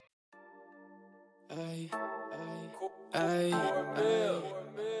You are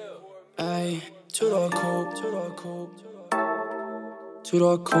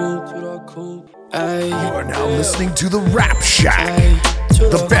now listening to The Rap Shack,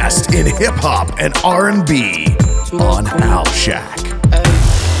 the best in hip-hop and R&B on Al Shack.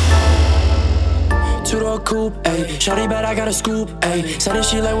 Two-door coupe, ayy. Shawty bad, I got a scoop, ayy. Said that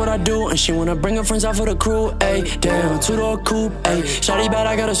she like what I do, and she wanna bring her friends out for the crew, ayy. Damn, two-door coupe, ayy. Shawty bad,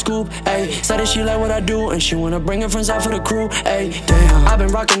 I got a scoop, ayy. Said that she like what I do, and she wanna bring her friends out for the crew, ayy. Damn, I've been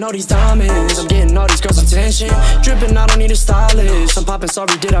rocking all these diamonds, I'm getting all these girls' attention. Dripping, I don't need a stylist. I'm popping,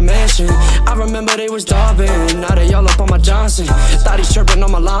 sorry, did I mention? I remember they was daubing, now they all up on my Johnson. Thought he's chirping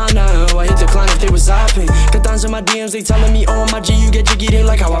on my line now, I hit the decline if they was zapping. Katans in my DMs, they telling me, oh my G, you get jiggy, they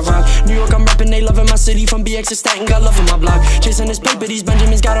like how I rock. New York, I'm rapping, they loving my city. From BX to Staten, got love for my block. Chasing this paper, these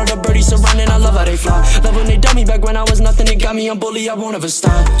Benjamins got all the birdies surrounding. I love how they fly. Love when they dumb me back when I was nothing. They got me on bully, I won't ever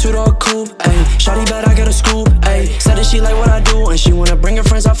stop. Two-door coupe, ayy. Shawty bad, I got a scoop, ayy. Said that she like what I do, and she wanna bring her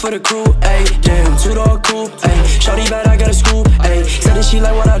friends out for the crew, ayy. Damn, two-door coupe, ayy. Shawty bad, I got a scoop, ayy. Said that she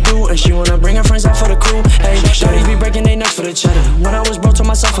like what I do, and she wanna bring her friends out for the crew, ayy. Shawty be breaking their necks for the cheddar. When I was broke, told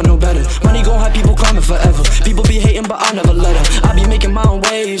myself I know better. Money gon' have people climbing forever. People be hating, but I never let her. I be making my own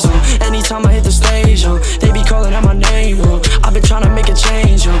waves, anytime I hit the stage, they be calling out my name, I've been trying to make a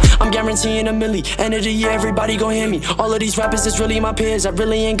change, I'm guaranteeing a milli. End of the year, everybody gon' hear me. All of these rappers is really my peers. I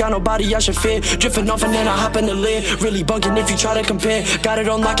really ain't got nobody I should fear. Drifting off and then I hop in the lid. Really bugging if you try to compare. Got it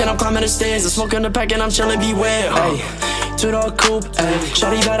on lock and I'm climbing the stairs. I'm smoking the pack and I'm chilling, beware. Ayy, two-door coupe, ayy.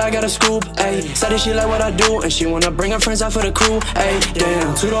 Shawty bad, I got a scoop, ayy. Said that she like what I do, and she wanna bring her friends out for the crew, ayy.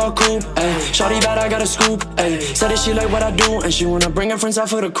 Damn, two-door coupe, ayy. Shawty bad, I got a scoop, ayy. Said that she like what I do, and she wanna bring her friends out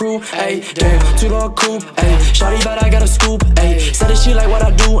for the crew, ayy. Damn, two-door coupe, ayy. Shawty bad, I got a scoop, ayy. Said that she like what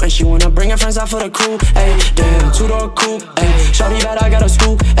I do, and she wanna bring her friends out for the crew, ayy. Damn, two-door coupe, ayy. Shawty bad, I got a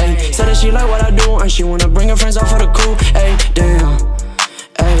scoop, ayy. Said that she like what I do, and she wanna bring her friends out for the crew, ayy. Damn,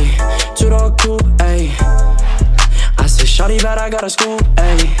 ayy. Two-door coupe, ayy. I said shawty bad, I got a scoop,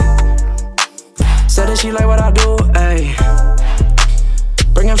 ayy. Said that she like what I do, ayy.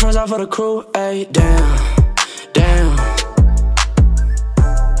 Bring her friends out for the crew, ayy. Damn, damn.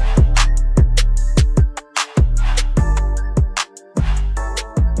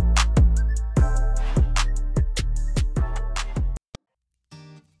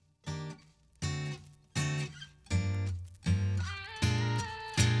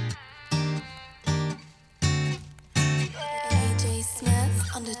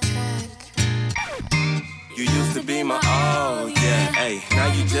 You used to be my all, yeah, ayy. Now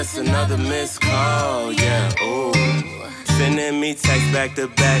you just another missed call, yeah, ooh. Sending me text back to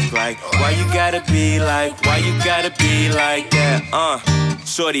back like, why you gotta be like that,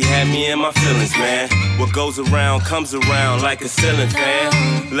 Shorty had me in my feelings, man. What goes around comes around like a ceiling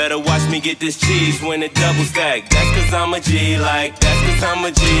fan. Let her watch me get this cheese when it double stack. That's cause I'm a G like that.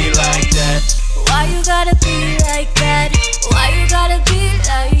 Why you gotta be like that? Why you gotta be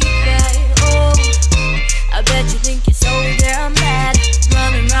like that? Oh, I bet you think you're so damn bad,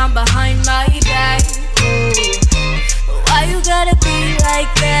 running around behind my back. Oh, why you gotta be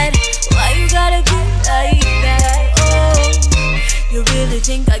like that? Why you gotta be like that? Oh, you really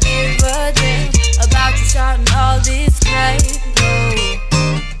think I give a damn about you starting all this crap? No.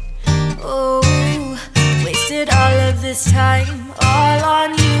 Oh, wasted all of this time, all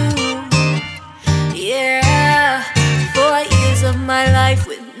on you. Yeah, 4 years of my life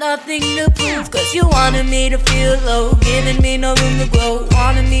with nothing to prove. Cause you wanted me to feel low, giving me no room to grow.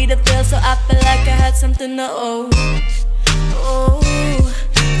 Wanted me to feel so I feel like I had something to owe. Oh,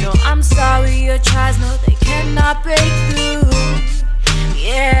 no, I'm sorry your tries, no, they cannot break through.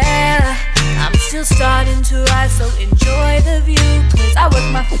 Yeah, I'm still starting to rise, so enjoy the view. Cause I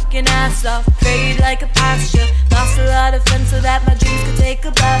worked my fucking ass off, prayed like a pasture. Lost a lot of friends so that my dreams could take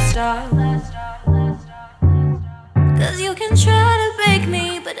a blast off. Cause you can try to break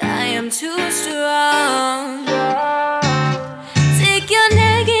me, but I am too strong. Take your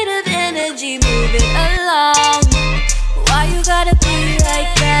negative energy, move it along. Why you gotta be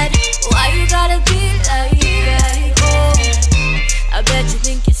like that? Why you gotta be like that? Oh, I bet you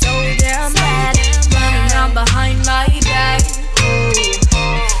think you're so damn bad, running around behind my back. Oh,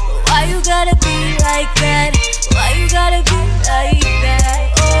 why you gotta be like that? Why you gotta be like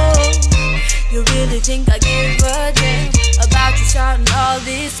that? Oh, you really think I give a damn about you starting all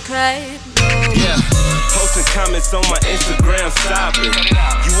this crap? No. Yeah, posting comments on my Instagram, stop it.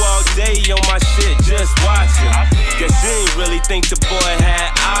 You all day on my shit, just watching. Guess you ain't really think the boy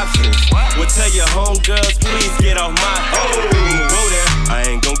had options. Well, tell your homegirls, please get off my go there, I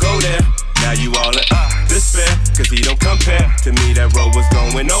ain't gon' go there. Now you all in despair, cause he don't compare to me, that road was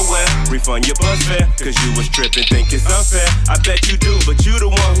going nowhere. nowhere. Refund your bus fare, cause you was tripping, think it's unfair. I bet you do, but you the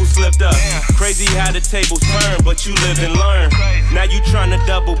one who slipped up. Crazy how the tables turn, but you live and learn. Now you tryna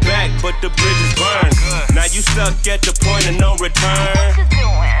double back, but the bridge is burned. Now you stuck at the point of no return.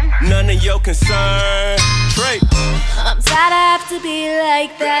 None of your concern. Trey. I'm sad I have to be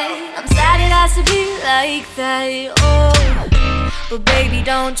like that. I'm sad it has to be like that. Oh, but baby,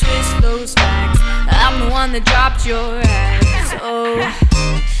 don't twist those facts. I'm the one that dropped your ass. Oh,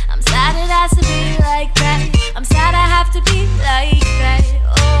 I'm sad it has to be like that. I'm sad I have to be like that.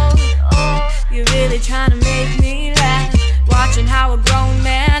 Oh, you're really trying to make me laugh, watching how a grown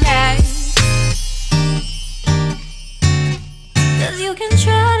man acts. Cause you can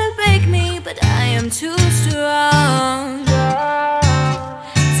try to break me, but I am too strong.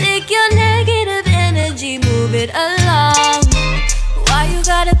 Take your negative energy, move it along. Why you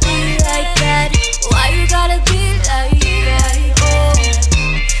gotta be like that? Why you gotta be like that? Oh,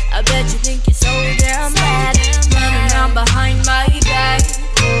 I bet you think you're so damn bad, running around behind my back.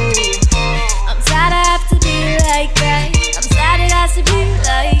 Oh, I'm sad I have to be like that. I'm sad it has to be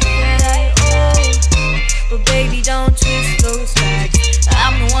like that. Oh, but baby, don't twist those facts.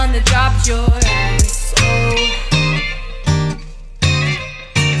 I'm the one that dropped your ass. Oh,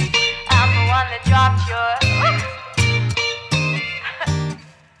 I'm the one that dropped your.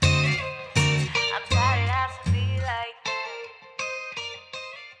 I'm sad it has to be like that.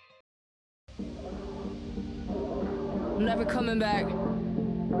 I'm never coming back.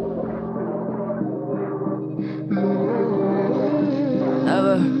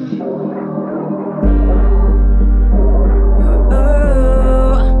 Never.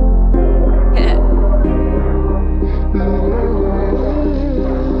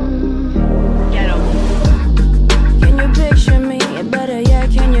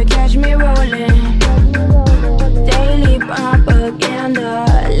 Propaganda,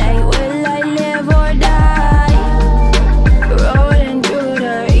 like will I live or die? Rolling through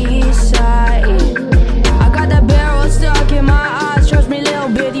the east side. I got that barrel stuck in my eyes. Trust me, little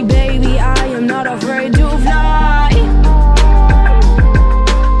bitty baby, I am not afraid to fly.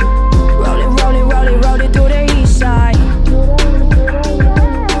 Rolling, rolling, rolling, rolling through the east side.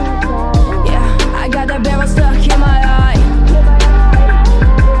 Yeah, I got that barrel stuck in my eye.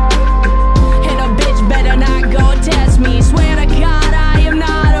 And a bitch better not go test me. Swear to God, I am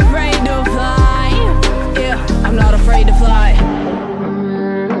not afraid to fly. Yeah, I'm not afraid to fly.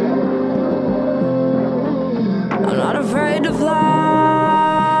 I'm not afraid to fly.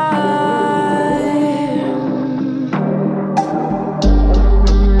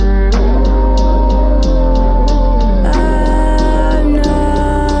 I'm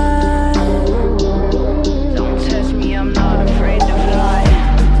not. Don't test me, I'm not afraid to fly.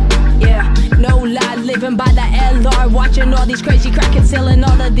 Yeah, no lie, living by the LR, watching all these crazy crackers selling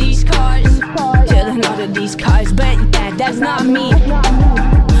all of these cars. Selling all of these cars, but that's not me.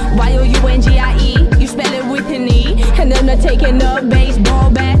 Y-O-U-N-G-I-E, you spell it with an E. And then they're taking a baseball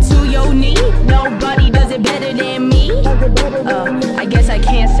bat to your knee. Nobody does it better than me. I guess I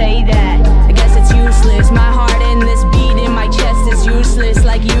can't say that. I guess it's useless. My heart and this beat in my chest is useless.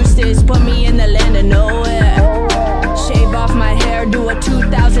 Like Eustace, put me in the land of nowhere. Shave off my hair, do a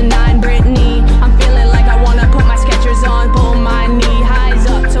 2009 Britney. I'm feeling like I wanna put my Skechers on, pull my knee highs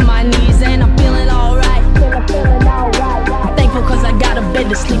up to my knees, and I'm feeling alright. I'm thankful cause I got a bed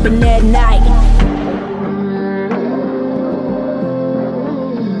to sleep in at night.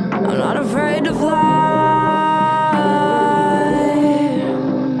 I'm not afraid to fly.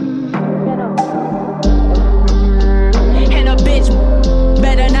 And a bitch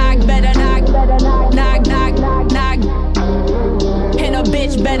better knock. And a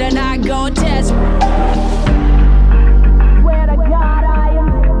bitch better not go test. Swear to God,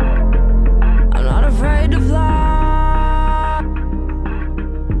 I'm not afraid to fly.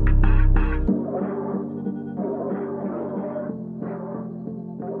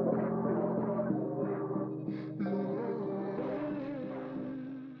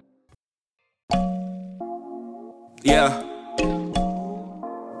 Yeah.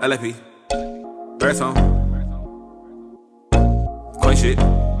 LFP. Bird song. Coin shit.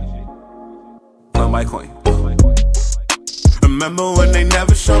 Coin by coin. Remember when they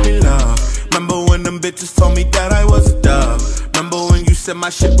never showed me love? Remember when them bitches told me that I was a dub? Remember when you said my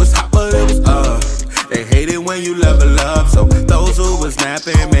shit was hot but it was They hate it when you level up. So those who was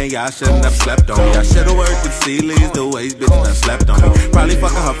napping, man, y'all shouldn't have slept on me. I should've worked with Sealy's the way bitch done slept on me. Probably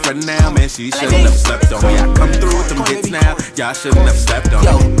fucking her friend now, man, she shouldn't have slept on me. I come through with them hits now, y'all shouldn't have slept on me.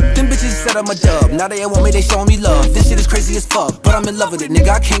 Yo, them bitches said I'm a dub. Now they want me, they showing me love. This shit is crazy as fuck, but I'm in love with it, nigga,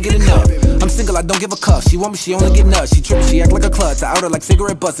 I can't get enough. I'm single, I don't give a cuss. She want me, she only get nuts. She trippin', she act like a klutz. I out her like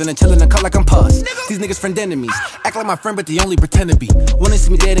cigarette butts and then chillin' and cut like I'm pus. These niggas friend enemies, act like my friend, but they only pretend to be. Wanna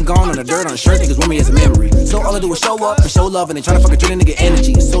see me dead and gone on the dirt on a shirt, niggas want me as a memory. So all I do is show up and show love, and they tryna fucking drain a nigga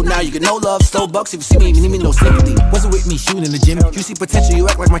energy. So now you get no love, slow bucks. If you see me, you need me no sympathy. Wasn't with me shooting in the gym. You see potential, you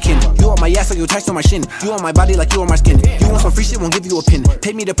act like my kin. You on my ass like you attached on my shin. You on my body like you on my skin. You want some free shit, won't give you a pin.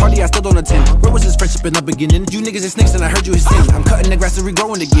 Pay me to party, I still don't attend. Where was this friendship in the beginning? You niggas is snakes and I heard you his sin. I'm cutting the grass and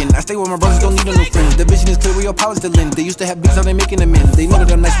regrowing again. I stay with my brothers, don't need no friends. The vision is clear, we all powers to lend. They used to have beats, now they making them in. They know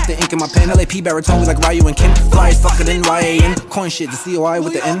that I'm nice with the ink in my pen. LAP baritone like Ryu and Kim. Fly as fucking NYAN. Coin shit, the COI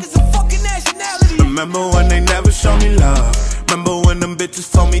with the N. Remember when they never showed me love? Remember when them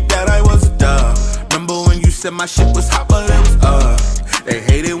bitches told me that I was a dub? Remember when you said my shit was hot but it was They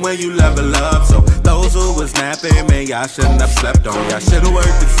hate it when you level up. So those who was napping, man, y'all shouldn't have slept on me. I should've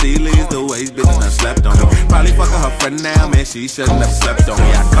worked with Sealy's the way bitches done slept on me. Probably fucking her friend now, man, she shouldn't have slept on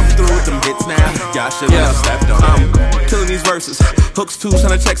me. I come through with them hits now, y'all shouldn't have slept on me. Killing these verses, hooks, tools,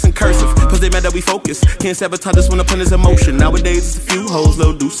 trying to checks in cursive. Cause they mad that we focus. Can't sabotage us when I put his emotion. Nowadays it's a few hoes,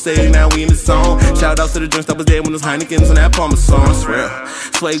 Lil Deuce say, now we in the zone. Shout out to the drinks that was there when those Heinekens and that Parmesan, I swear.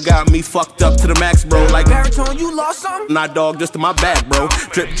 Sway got me fucked up to the max, bro. Like baritone, you lost something? Nah, dog, just in my back, bro.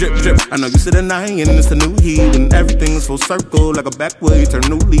 Drip, drip, drip. I know you said a nine and it's the new heat. And everything's full circle like a backward turn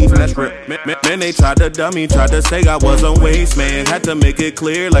new leaf and that's rip. Man, they tried to dumb me, tried to say I was a waste man. Had to make it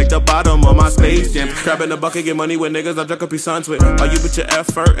clear like the bottom of my Space Jam. Crab in the bucket, get money with niggas I drunk up your sons with. Are you with your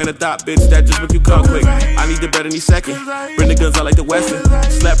effort and a thought, bitch, that just make you come quick. I need the bread any second. Bring the guns out like the Western.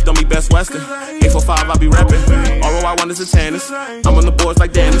 Slept on me, best Western. 845, I be rapping. All I want is a tennis. I'm on the boards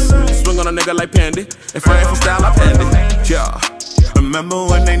like Dennis. Swing on a nigga like Pandy. If I ain't from style, I panned it. Yeah. Remember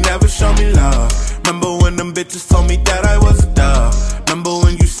when they never showed me love? Remember when them bitches told me that I was a dub? Remember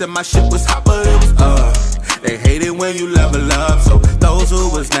when you said my shit was hot but it was They hate it when you level up. So those who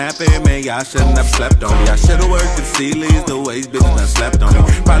was napping, man, y'all shouldn't have slept on me. I should've worked with Sealy's the way bitches done slept on me.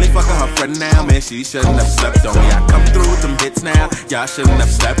 Probably fucking her friend now, man, she shouldn't have slept on me. I come through with them hits now, y'all shouldn't have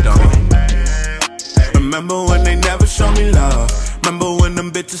slept on me. Remember when they never showed me love? Remember when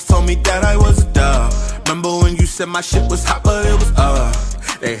them bitches told me that I was a dub? Remember when you said my shit was hot but it was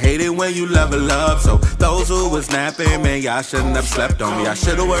They hate it when you level up. So those who was napping, man, y'all shouldn't have slept on me. I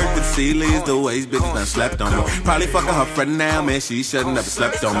should've worked with Sealy's the way bitches done slept on me. Probably fucking her friend now, man, she shouldn't have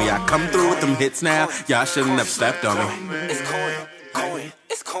slept on me. I come through with them hits now, y'all shouldn't have slept on me. It's coin,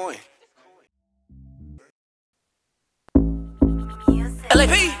 it's coin.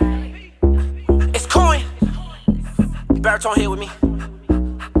 LAP, it's coin. Baritone here with me.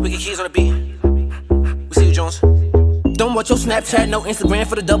 We get keys on the beat. We see you, Jones. Don't watch your Snapchat, no Instagram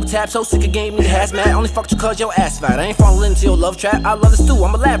for the double tap. So sick of game, need a hazmat. Only fucked you cause your ass fat. I ain't falling into your love trap. I love the stew,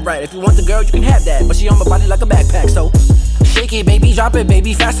 I'm a lab rat. If you want the girl, you can have that. But she on my body like a backpack, so shake it, baby, drop it,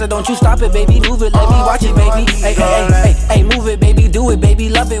 baby. Faster, don't you stop it, baby. Move it, let me watch it, baby. Hey, hey, hey, hey, move it, baby. Do it, baby.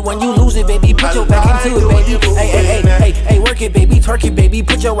 Love it when you lose it, baby. Put your back into it, baby. Hey, hey, hey, hey, hey, work it, baby. Twerk it, baby.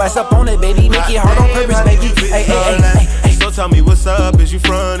 Put your ass up on it, baby. Make it hard on purpose, baby. Hey, hey, hey, hey. So tell me what's up, is you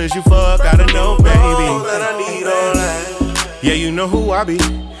front, is you fuck? Gotta know, baby. That I need all that. Yeah, you know who I be.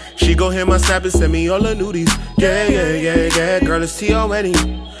 She gon' hit my snap and send me all the nudies. Yeah, yeah, yeah, yeah, girl, it's T.O.N.E.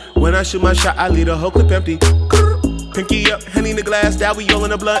 When I shoot my shot, I leave the whole clip empty. Pinky up, Henny in the glass, that we all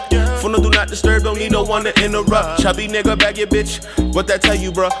in the blood. Phone do not disturb, don't need no one to interrupt. Chubby nigga, bag your bitch, what that tell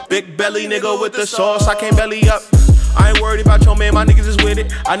you, bruh? Big belly nigga with the sauce, I can't belly up. I ain't worried about your man, my niggas is with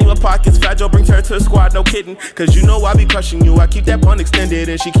it. I need my pockets, Fat Joe, bring her to the squad, no kidding. Cause you know I be crushing you, I keep that pun extended.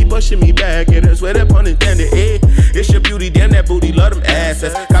 And she keep pushing me back, and that's where that pun intended. Eh, it's your beauty, damn that booty, love them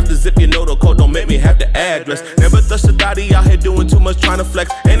asses. Cop the zip, you know the code, don't make me have the address. Never touched a thotty out here doing too much, trying to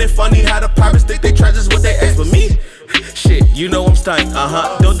flex. Ain't it funny how the pirates think they treasures what they ask for me? Shit, you know I'm stunning,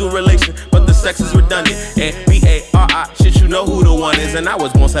 don't do relation, but the sex is redundant. And B-A-R-I, shit, you know who the one is. And I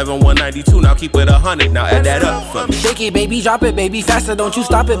was born 7-192, now keep it 100, now add that up for me. Shake it, baby, drop it, baby. Faster, don't you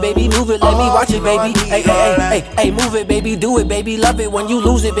stop it, baby. Move it, let me watch it, baby. Hey, hey, hey, hey, hey, move it, baby. Do it, baby. Love it when you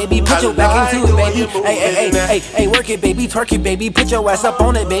lose it, baby. Put your back into it, baby. Hey, hey, hey, hey, hey, work it, baby. Twerk it, baby. Put your ass up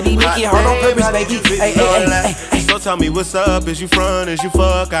on it, baby. Make it hard on purpose, baby. Hey, hey, hey, hey. So tell me what's up, is you front, is you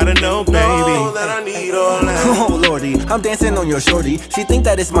fuck? Gotta know, baby. That I need all that. Oh lordy, I'm dancing on your shorty. She think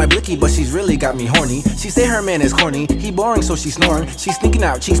that it's my blicky, but she's really got me horny. She say her man is corny, he boring boring, so she's snoring. She's sneaking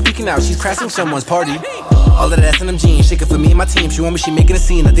out, she's speaking out, she's crashing someone's party. All of that ass in them jeans, shaking for me and my team. She want me, she making a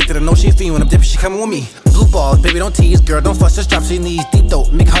scene. I think that I know she a fiend. When I'm dipping, she coming with me. Blue balls, baby, don't tease. Girl, don't fuss, just drop to your knees. Deep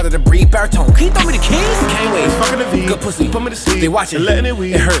throat, make it harder to breathe. Baritone, can you throw me the keys? Can't wait. Fucking the V, good pussy. Put me to sleep. They watching, and letting it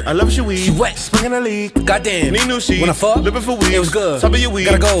weed. It hurt. I love she weed. She wet, springing the leak. Goddamn, need new sheets. When I fuck, living for weed. It was good. Top of your weed.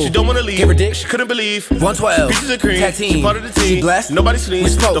 Gotta go. She don't wanna leave. Give her dick. She couldn't believe. 112. Peaches and cream. Tag team. She part of the team. She blessed. Nobody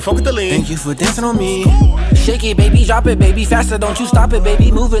sleeps. Don't fuck with the lean. Thank you for dancing on me. Shake it, baby. Drop it, baby. Faster, don't you stop it,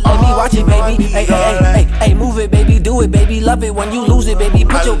 baby. Move it, let me watch it, baby. Hey, hey, hey, hey, move it, baby. Do it, baby. Love it when you lose it, baby.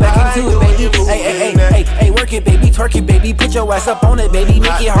 Put your back into it, baby. Hey, hey, hey, hey, work it, baby. Twerk it, baby. Put your ass up on it, baby.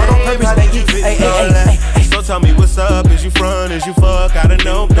 Make it hard on purpose, baby. Hey, hey, hey, hey. So tell me what's up. Is you front? Is you fuck? I don't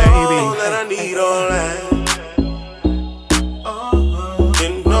know, baby. That I need all that.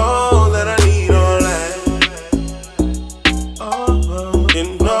 You know that I need all that. You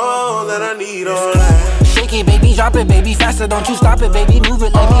know that I need all that. Shake it, baby. Drop it, baby. Faster, don't you stop it, baby. Move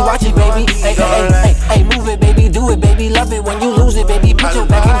it, let me watch it, baby. Hey, hey, hey, hey, move it, baby. Do it, baby. Love it when you lose it, baby. Put your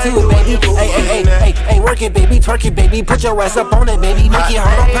back into it, baby. Hey, hey, hey, hey, hey, work it, baby. Twerk it, baby. Put your ass up on it, baby. Make it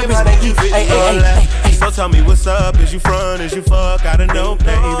hard on purpose, baby. Hey, hey, hey, hey. So tell me what's up. Is you front? Is you fuck? I don't know,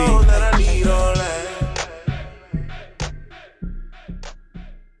 baby. That I need all that.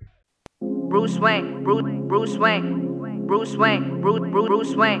 Bruce Wayne, Bruce Wayne, Bruce Wayne,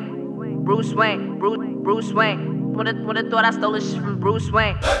 Bruce Wayne, Bruce Wayne, Bruce Wayne. Woulda thought I stole this shit from Bruce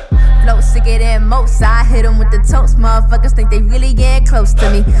Wayne. Flow sicker than most, I hit them with the toast. Motherfuckers think they really get close to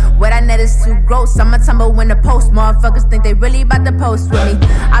me. What I net is too gross, I'ma tumble in the post. Motherfuckers think they really bout to post with me.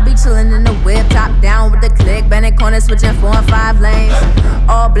 I be chillin' in the whip, top down with the click. Bending corners, switching 4 and 5 lanes.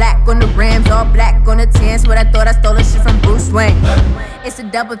 All black on the rims, all black on the tents. What I thought I stole this shit from Bruce Wayne. It's a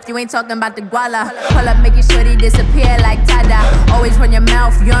dub if you ain't talking about the guala. Pull up, making sure they disappear like Tada. Always run your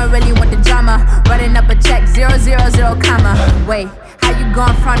mouth, you don't really want the drama. Running up a check, 000, comma. Wait, how you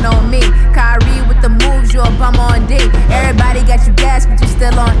gon' front on me? Kyrie with the moves, you a bum on D. Everybody got you gas, but you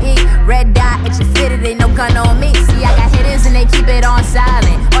still on E. Red dot, it's your fitted, ain't no gun on me. See, I got hitters and they keep it on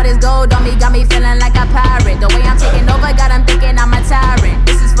silent. All this gold on me got me feeling like a pirate. The way I'm taking over, got them thinking I'm a tyrant.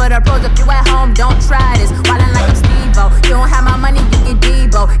 This is for the pros, if you at home, don't try this. Wildin' like I'm Steve-O. You don't have my money, you get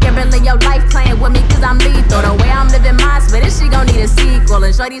Debo. Gambling your life playing with me, cause I'm lethal. The way I'm living my spit, she gon' need a sequel.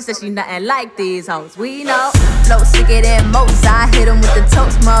 And shorty said she nothing like these hoes, we know. Flow sicker than most, I hit them with the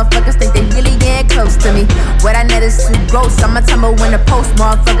toast. Motherfuckers think they really get close to me. What I net is too gross, I'ma tumble in the post.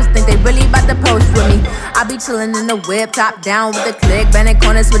 Motherfuckers think they really bout to post with me. I be chillin' in the whip, top down with the click. Bending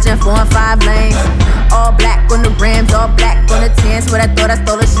corners, switching 4 and 5 lanes. All black on the rims, all black on the tents. What I thought I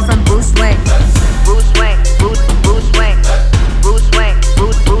stole this shit from Bruce Wayne. Bruce Wayne, Bruce Wayne, Bruce Wayne,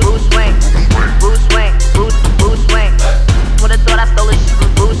 Bruce Wayne, Bruce Wayne, Bruce Wayne. Woulda thought I stole this shit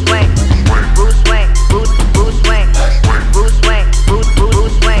from Bruce Wayne. Bruce Wayne, Bruce Wayne, Bruce Wayne, Bruce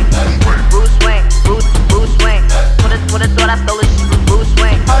Wayne, Bruce Wayne, Bruce Wayne. Woulda thought I stole this shit from Bruce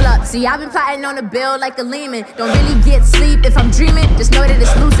Wayne. Hold up, see I've been plotting on the bill like a Lehman. Don't really get sleep if I'm dreaming, just know that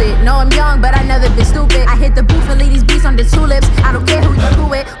it's lucid. Know I'm young, but I never been stupid. I hit the booth and leave these beats on the tulips. I don't care who you cool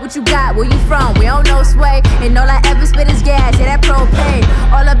with, what you got, where you from, we don't know sway. And all I ever spit is gas, yeah that propane.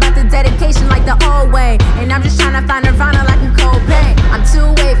 All about the dedication like the old way. And I'm just tryna find Nirvana like I'm Cobain. I'm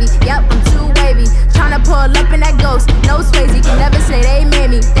too wavy, yep, I'm too wavy. Tryna pull up in that ghost, no Swayze. Can never say they made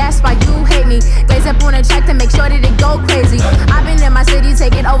me, that's why you hate me. Glaze up on a track to make sure that it go crazy. I've been in my city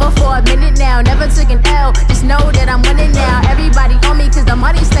taking over for a minute now. Never took an L, just know that I'm winning now. Everybody on me cause the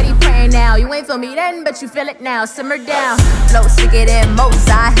money steady praying now. You ain't feel me then, but you feel it now. Simmer down, flow sicker than most.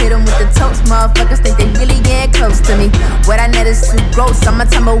 I hit them with the toast. Motherfuckers think they really get close to me. What I net is too gross, I'ma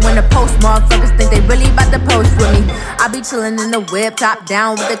tumble in the post. Motherfuckers think they really bout to post with me. I be chillin' in the whip, top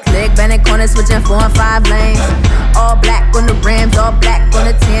down with the click. Bending corners, switching 4 and 5 lanes. All black on the rims, all black on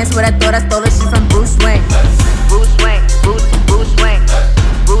the tents. What I thought I stole this shit from Bruce Wayne. Bruce Wayne, Bruce Wayne,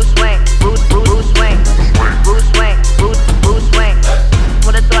 Bruce Wayne, Bruce Wayne, Bruce Wayne, Bruce Wayne.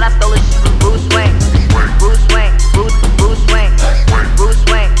 Woulda thought I stole this shit from Bruce Wayne. Bruce Wayne, Bruce Wayne, Bruce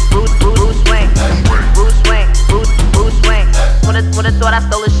Wayne, Bruce Wayne, Bruce Wayne, Bruce Wayne. Woulda thought I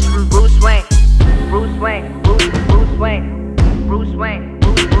stole this shit from Bruce Wayne. Bruce Wayne, Bruce Wayne, Bruce Wayne,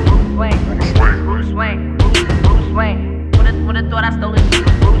 Bruce Wayne, Bruce Wayne, Bruce Wayne. Woulda thought I stole this shit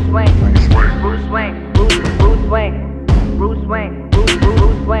from Bruce Wayne. Bruce Wayne, Bruce Wayne, Bruce Wayne,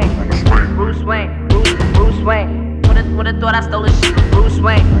 Bruce Wayne, Bruce Wayne, Bruce Wayne. Woulda thought I stole this shit from Bruce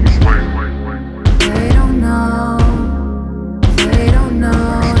Wayne. They don't know, they don't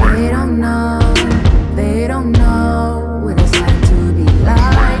know, they don't know, they don't know what it's like to be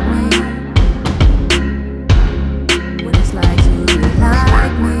like me. What it's like to be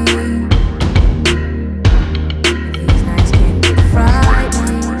like me. These nights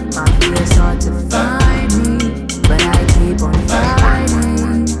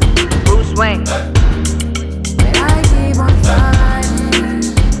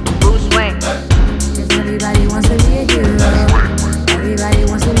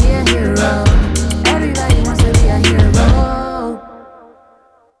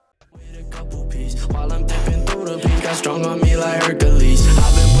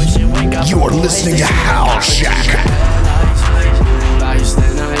listening to House Shack.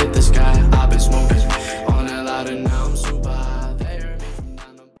 Then I hit the sky. I've been smoking on that loud and now I'm super high. They heard me from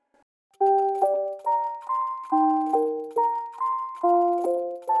down the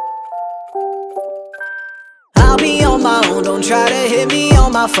I'll be on my own, don't try to hit me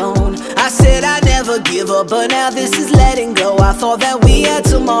on my phone. I said I'd never give up, but now this is letting go. I thought that we had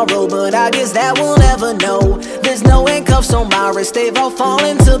tomorrow, but I guess that we'll never know. There's no handcuffs on my wrist, they've all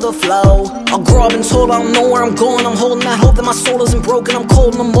fallen to the flow. I'll grow up and told I don't know where I'm going. I'm holding that hope that my soul isn't broken. I'm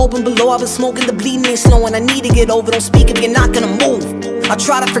cold and I'm open below, I've been smoking, the bleeding ain't snowing. I need to get over, don't speak if you're not gonna move. I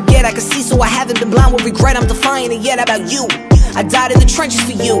try to forget, I can see so I haven't been blind with regret. I'm defying it yet about you. I died in the trenches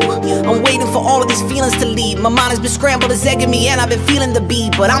for you. I'm waiting for all of these feelings to leave. My mind has been scrambled, it's egging me, and I've been feeling the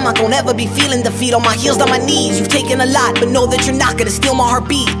beat. But I'm not gonna ever be feeling defeat. On my heels, on my knees. You've taken a lot, but know that you're not gonna steal my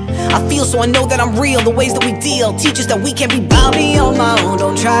heartbeat. I feel so I know that I'm real. The ways that we deal teach us that we can't be beat. I'll be on my own,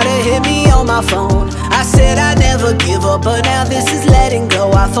 don't try to hit me on my phone. I said I'd never give up, but now this is letting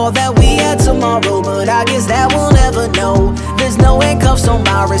go. I thought that we had tomorrow, but I guess that we'll never know. There's no handcuffs on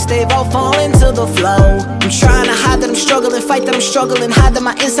my wrist, they've all fallen to the flow. I'm trying to hide that I'm struggling, fight that I'm struggling, hide that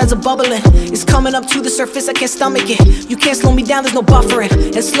my insides are bubbling. It's coming up to the surface, I can't stomach it. You can't slow me down, there's no buffering.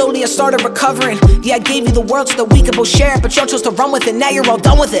 And slowly I started recovering. Yeah, I gave you the world so that we could both share it, but y'all chose to run with it, now you're all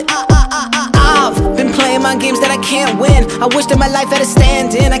done with it. I've been playing mind games that I can't win. I wish that my life had a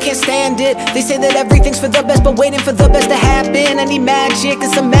stand-in, I can't stand it. They say that everything's for the best, but waiting for the best to happen. I need magic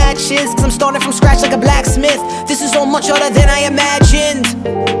and some matches, cause I'm starting from scratch like a blacksmith. This is so much harder than I imagined.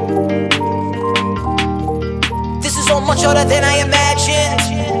 This is so much harder than I imagined.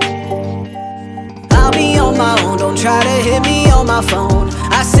 I'll be on my own, don't try to hit me on my phone.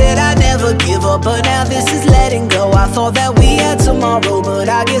 I said I'd never give up, but now this is letting go. I thought that we had tomorrow, but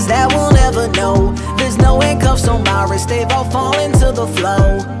I guess that we'll never know. There's no handcuffs on my wrist, they've all fallen to the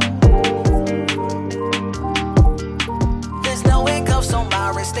flow. There's no handcuffs on my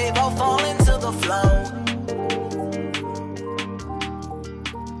wrist, they've all fallen to the flow.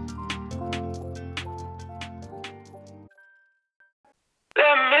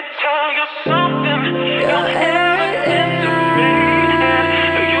 Let me tell you something. You're everything to me, and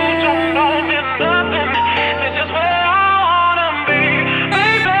you don't know me nothing. This is where I wanna be,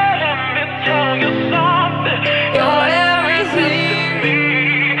 baby. Let me tell you something. You're everything to me,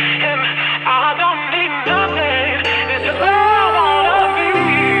 and I don't need nothing. This is where I wanna be.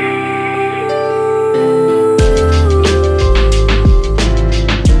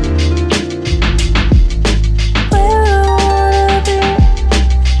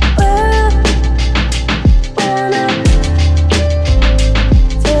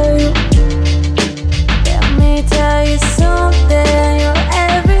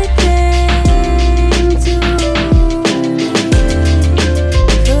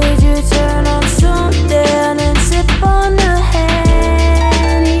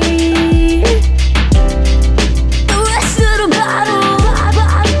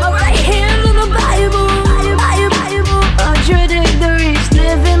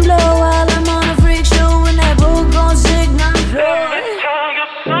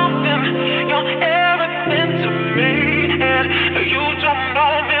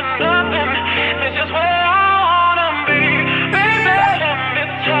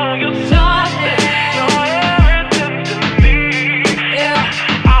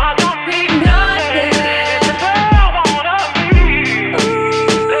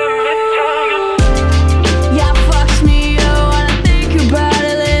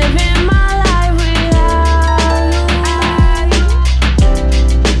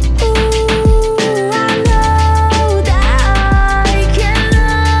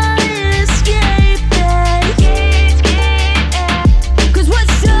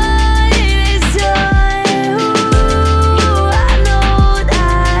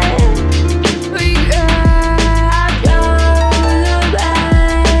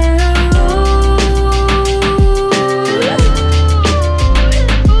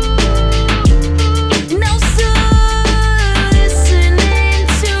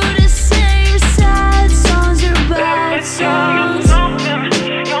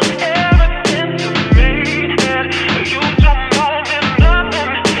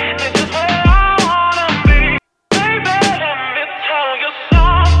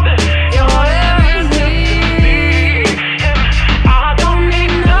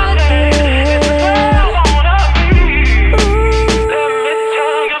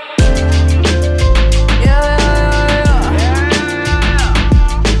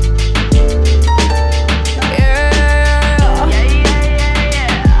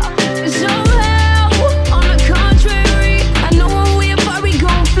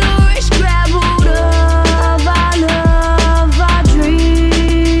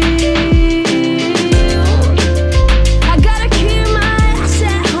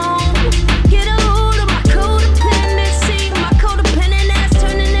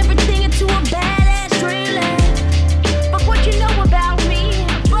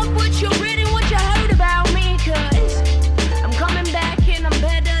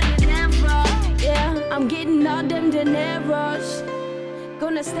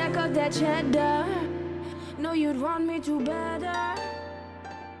 treat you better.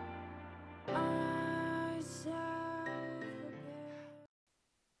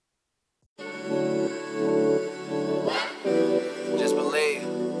 Just believe.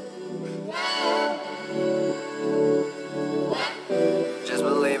 Just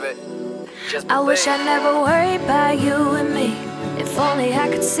believe it. Just believe. I wish I never worried about you and me. If only I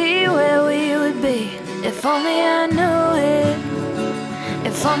could see where we would be. If only I knew it.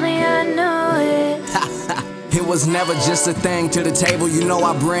 If only I knew it. It was never just a thing to the table, you know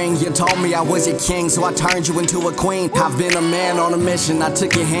I bring. You told me I was your king, so I turned you into a queen. I've been a man on a mission, I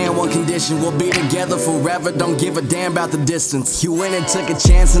took your hand, one condition. We'll be together forever, don't give a damn about the distance. You went and took a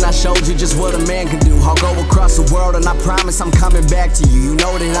chance and I showed you just what a man can do. I'll go across the world and I promise I'm coming back to you. You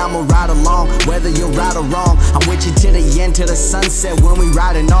know that I'ma ride along, whether you're right or wrong. I'm with you to the end, to the sunset when we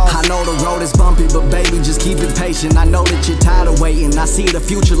riding on. I know the road is bumpy, but baby, just keep it patient. I know that you're tired of waiting, I see the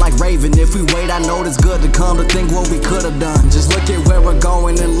future like Raven. If we wait, I know it's good to come to think what we could have done. Just look at where we're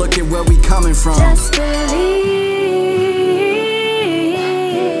going and look at where we coming from. Just believe.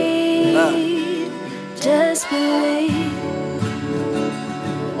 Just believe.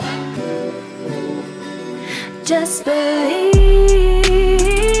 Just believe.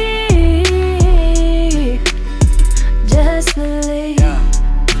 Just believe.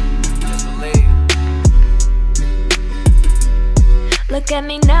 Just believe. Look at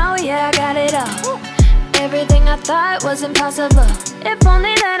me now, yeah, I got it all. Everything I thought was impossible. If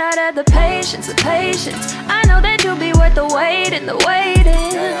only that I'd had the patience. I know that you'll be worth the wait and the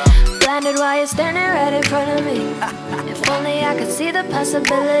waiting. Blinded while you're standing right in front of me. If only I could see the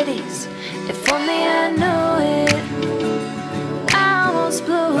possibilities. If only I knew it. I almost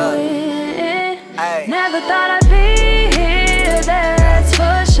blew it. Never thought I'd be here, that's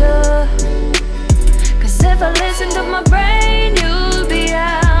for sure. Cause if I listen to my brain, you'll be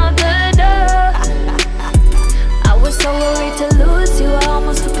out the door. I was so worried to lose you, I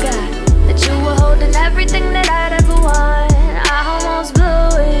almost forgot that you were holding everything that I'd ever want. I almost blew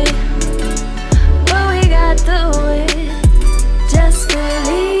it, but we got through it. Just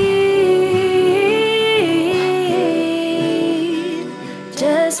believe.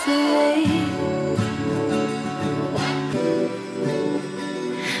 Just believe.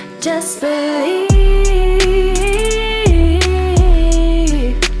 Just believe.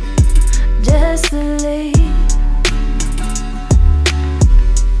 Just believe.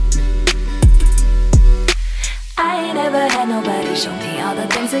 I ain't never had nobody show me all the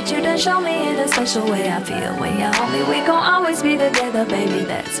things that you done show me in a special way. I feel when you're home, we gon' always be together, baby.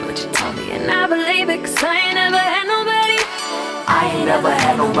 That's what you told me, and I believe it, cause I ain't never had nobody. I ain't never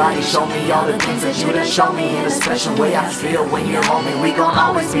had nobody show me all the things that you done show me in a special way. I feel when you're home, we gon'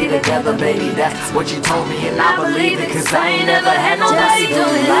 always be together, baby. That's what you told me, and I believe it, cause I ain't never had nobody do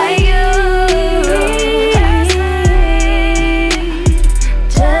it like you.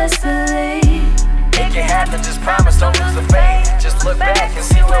 Just believe. It can happen, just promise, don't lose the faith. Just look back and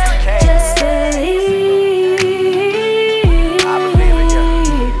see where we came. Just believe. I believe it,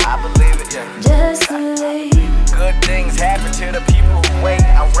 yeah. I believe it, yeah. Just believe. Good things happen to the people who wait.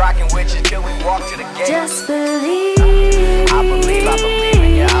 I'm rocking with you till we walk to the gate. Just believe. I believe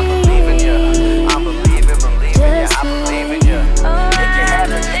in you, I believe in you. I believe in you, I believe in you. It can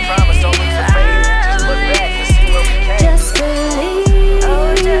happen, just promise, don't lose the faith. Just look back and see where we came. Just believe.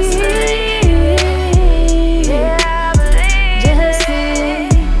 Oh, just believe. Yeah, I believe. Just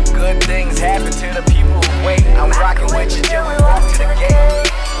believe. Good things happen to the people who wait. I'm rocking with you till we walk to the gate.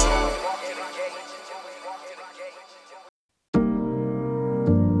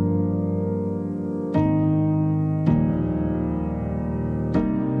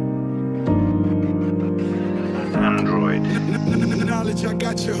 Knowledge, I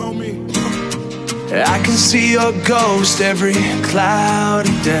got you, homie. I can see your ghost every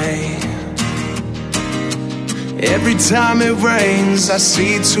cloudy day. Every time it rains, I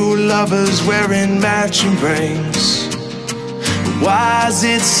see two lovers wearing matching rings. Why is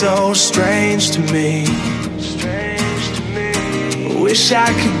it so strange to me? Wish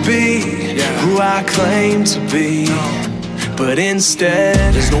I could be who I claim to be. But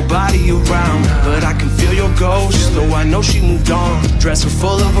instead, there's nobody around. But I can feel your ghost, though I know she moved on. Dress her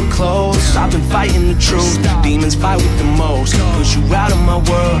full of her clothes, I've been fighting the truth. Demons fight with the most, push you out of my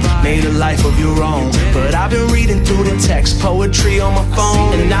world, made a life of your own. But I've been reading through the text, poetry on my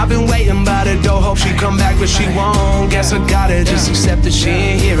phone. And I've been waiting by the door, hope she come back, but she won't. Guess I gotta just accept that she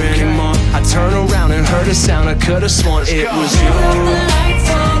ain't here anymore. I turn around and heard a sound, I could've sworn it was you. Turn the lights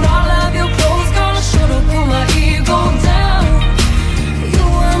on, all of your clothes gonna should've pull my ego down.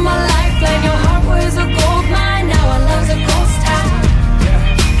 My lifeline, your heart was a gold mine. Now our love's a ghost town.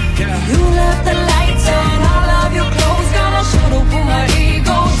 You left the lights on, all of your clothes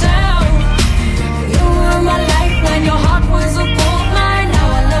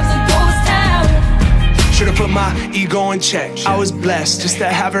check. I was blessed just to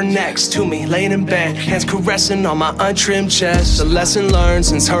have her next to me, laying in bed, hands caressing on my untrimmed chest. A lesson learned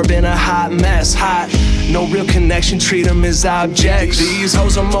since her been a hot mess. Hot, no real connection, treat them as objects. These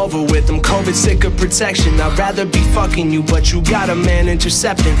hoes I'm over with, I'm COVID sick of protection. I'd rather be fucking you, but you got a man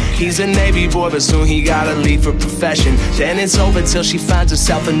intercepting. He's a Navy boy, but soon he gotta leave for profession. Then it's over till she finds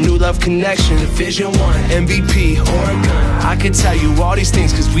herself a new love connection. Division 1, MVP, Oregon. I could tell you all these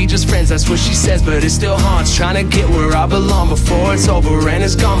things cause we just friends, that's what she says, but it still haunts. Trying to get where I belong before it's over and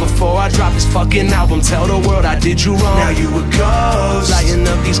it's gone. Before I drop this fucking album, tell the world I did you wrong. Now you a ghost, lighting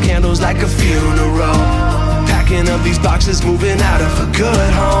up these candles like a funeral, packing up these boxes, moving out of a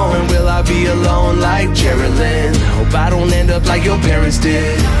good home. And will I be alone like Geraldine? Hope I don't end up like your parents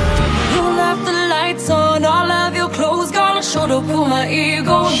did. You left the lights on, all of your clothes gone. Should've put my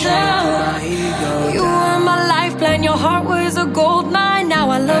ego down. You were my life plan, your heart was a gold mine.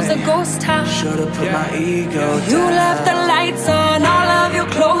 Now our love's a ghost town. Should've put my ego down. You left the lights on, all of your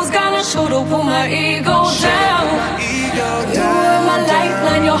clothes gone. Should've put my ego down. You were my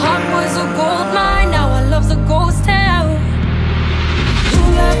lifeline, your heart was a gold mine. Now our love's a ghost town. You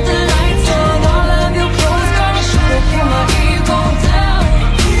left the lights on, all of your clothes gone. Should've put my ego down.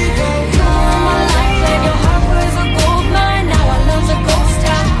 You were my lifeline, your heart was a gold mine. Now our love's a ghost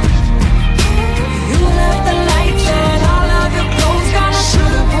town. You left the lights on, all of your clothes gone.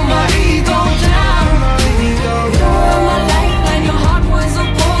 Should've put my ego down. You were my lifeline, your heart was a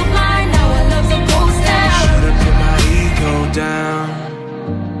gold mine. Now our love's a ghost town. Should've put my ego down.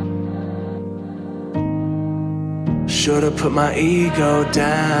 Should've put my ego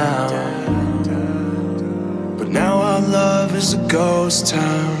down. But now our love is a ghost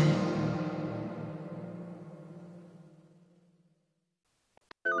town.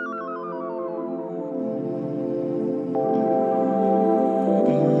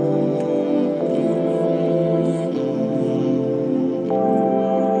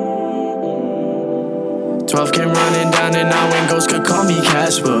 Came running down and now when ghosts could call me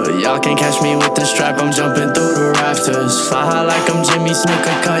Casper. Y'all can't catch me with the strap, I'm jumping through the rafters. Fly high like I'm Jimmy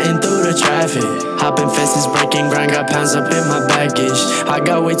Snooker, cutting through the traffic. Hopping fences, breaking ground, got pounds up in my baggage. I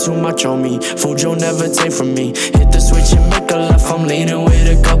got way too much on me, food you'll never take from me. Hit the switch and make a left, I'm leaning with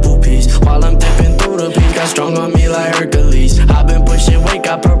a couple P's. While I'm dipping through the peak, got strong on me like Hercules. I've been pushing weight,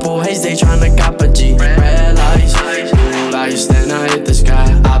 got purple haze, they tryna cop a G. Red lights, blue lights, then I hit the sky.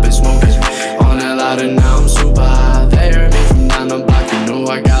 I've been smoking on that louder, now I'm super high. They heard me from down the block, you know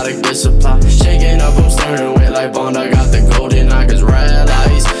I got a good supply. Shaking up, I'm stirring with like Bond, I got the golden eye. Cause red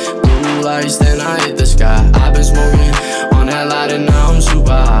lights, blue lights, then I hit the sky. I've been smoking on that louder, now I'm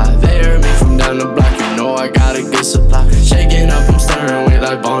super high. They heard me from down the block, you know I got a good supply. Shaking up, I'm stirring with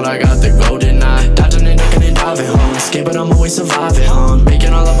like Bond, I got the golden eye. Dodging and ducking and diving, escaping, I'm always surviving,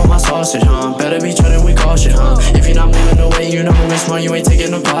 Baking all up on my sausage, Better be treading with caution, If you're not moving away, you're not moving smart, you ain't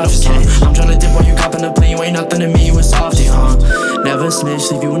taking no profits, I'm tryna dip while you copping the plane, you ain't nothing to me, you a softy, Never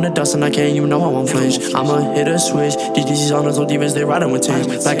snitch, leave you in the dust and I can't, you know I won't flinch. I'ma hit a switch, DDC's on those old divas, they riding with tins.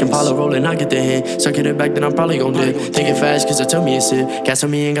 Black Impala rolling, I get the hit. Circuit it back, then I'm probably gon' dip. Take it fast, cause it took me a sip. Gas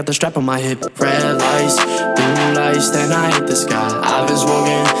on me, ain't got the strap on my hip. Red lights, blue lights, then I hit the sky. I've been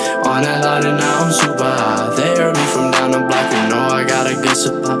smoking on that line and now I'm super high. They heard me from down the block, you know I got a good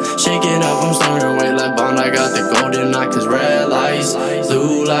supply. Shaking up, I'm stirring weight like Bond, I got the golden eye. Cause red lights,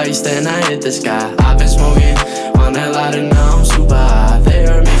 blue lights, then I hit the sky. I've been smoking on that line and now I'm super high. They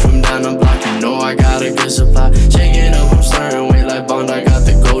heard me from down the block, you know I got a good supply. Shaking up, I'm stirring weight like Bond, I got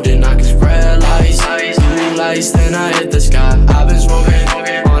the golden eye. Cause red lights, blue lights, then I hit the sky. I've been smoking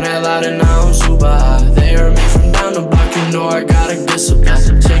on that line and now I'm super high. They heard me from down the block, you know I got a good supply.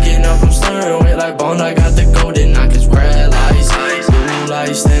 Shaking up, I'm stirring weight like Bond, I got the golden eye. Cause red lights, blue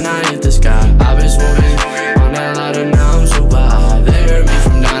lights, then I hit the sky. I've been smoking on that line and now I'm super high. They heard me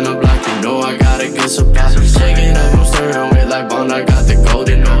from down the block, you know I got a good supply. Shaking up, I'm stirring weight like Bond, I got the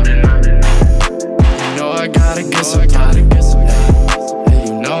golden eye. You know I got a good supply. Hey,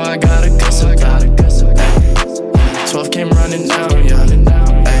 you know I got a good supply. 12 came running down, yeah.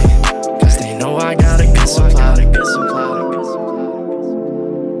 Hey, cause they know I got a good supply.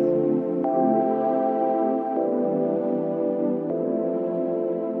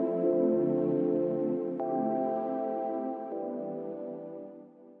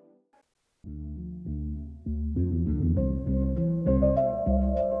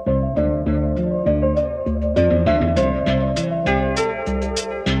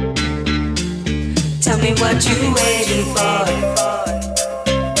 Tell me what you waiting for,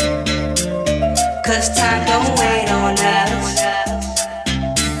 cause time don't wait on us.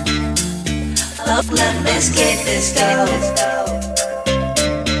 Love, let's get this dough.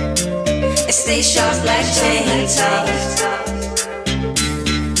 Stay sharp like chainsaws.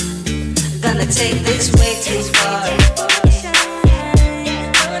 Gonna take this way too far.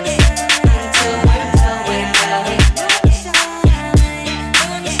 Until we're done with love.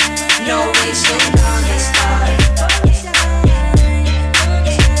 No reaching on the start.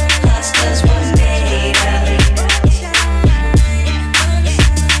 Cause we're made of.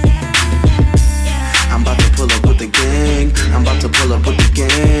 I'm about to pull up with the gang. I'm about to pull up with the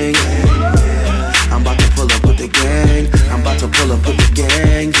gang. I'm about to pull up with the gang. I'm about to pull up with the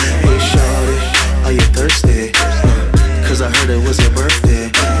gang. Hey shorty, are you thirsty? Cause I heard it was your birthday.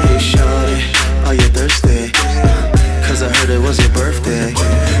 Hey shorty, are you thirsty? Cause I heard it was your birthday.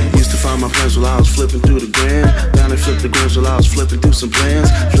 Used to find my friends while I was flipping through the gram. Down and flipped the grams while I was flipping through some plans.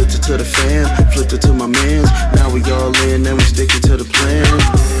 Flipped it to the fam, flipped it to my mans. Now we all in and we sticking to the plan.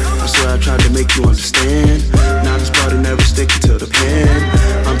 I swear I tried to make you understand. Now this party never sticking to the plan.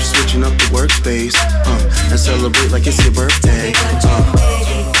 I'm just switching up the workspace and celebrate like it's your birthday.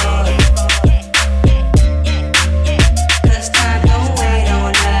 Cause time don't wait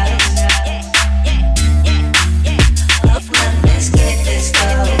on us. Let's get this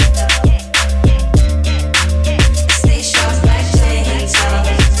going. Stay sharp like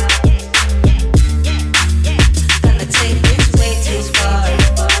chainsaws. Gonna take this way too far.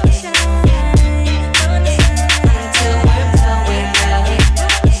 Until we're done with love.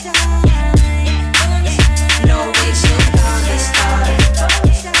 No reaching on the start.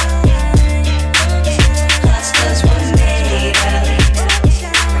 Cause we're made of.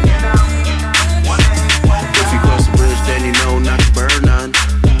 If you cross the bridge, then you know not to burn none.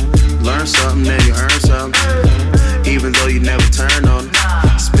 Learn something, then you earn something. Even though you never turn on it.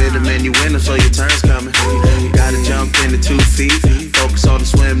 Spin them and you win them, so your turn's coming. Gotta jump into 2 feet. Focus on the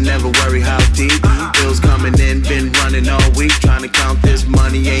swim, never worry how deep. Bills coming in, been running all week. Trying to count this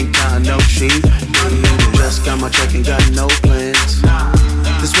money, ain't counting no sheep. Just got my check and got no plans.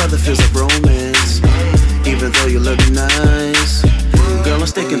 This weather feels like romance. Even though you look nice, girl, I'm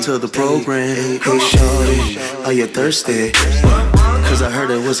sticking to the program. Hey shorty, are you thirsty? Cause I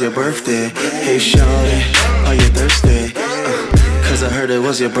heard it was your birthday. Hey shorty, are you thirsty? Cause I heard it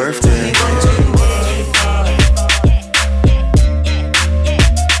was your birthday.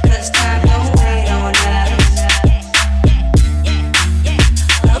 Cause time don't wait on us.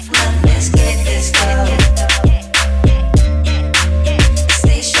 Let's get this going.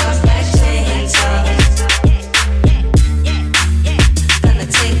 Stay sharp like chainsaws. Gonna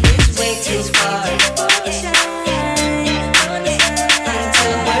take this way too far.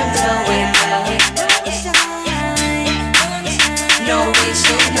 Until we're done with love. No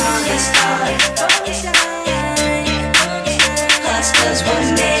reaching on the start. Cause we're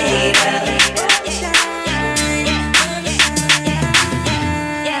made of.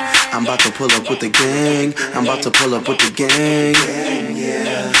 I'm about to pull up with the gang. I'm about to pull up with the gang.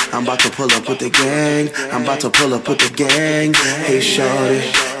 I'm about to pull up with the gang. I'm about to pull up with the gang. Hey shorty,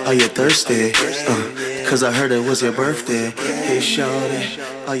 are you thirsty? Cause I heard it was your birthday. Hey shorty,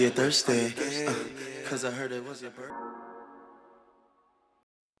 are you thirsty? Cause I heard it was your birthday.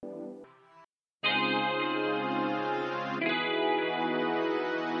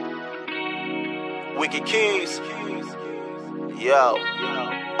 Wicked Keys. Yo.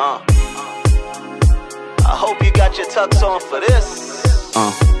 I hope you got your tux on for this.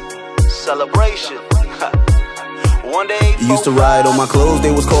 Celebration. One day used to ride on my clothes,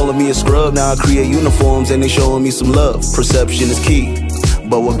 they was calling me a scrub. Now I create uniforms and they showing me some love. Perception is key.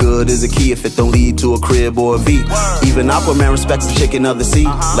 But what good is a key if it don't lead to a crib or a V? Even Aquaman respects the chicken of the sea.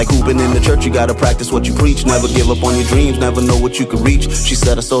 Like hooping in the church, you gotta practice what you preach. Never give up on your dreams, never know what you can reach. She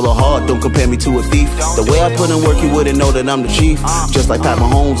said I stole her heart, don't compare me to a thief. The way I put in work, you wouldn't know that I'm the chief. Just like Pat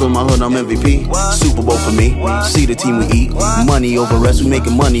Mahomes on my hood, I'm MVP. Super Bowl for me, see the team we eat. Money over rest, we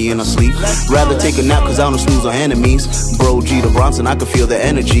making money in our sleep. Rather take a nap cause I don't snooze on enemies. Bro G to Bronson, I can feel the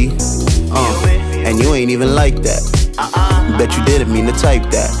energy. And you ain't even like that. Bet you didn't mean to type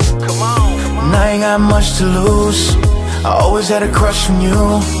that. Come on. And I ain't got much to lose. I always had a crush on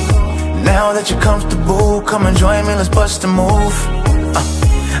you. Now that you're comfortable, come and join me, let's bust a move.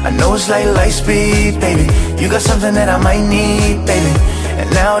 I know it's like light speed, baby. You got something that I might need, baby. And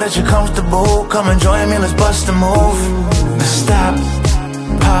now that you're comfortable, come and join me, let's bust a move. Now stop,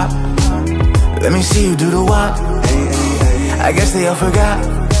 pop. Let me see you do the walk. I guess they all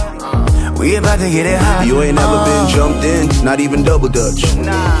forgot. We about to get it hot. You ain't never been jumped in, not even double dutch.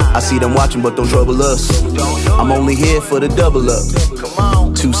 I see them watching, but don't trouble us. I'm only here for the double up.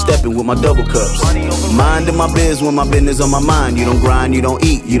 two-stepping with my double cups. Minding my biz when my business on my mind. You don't grind, you don't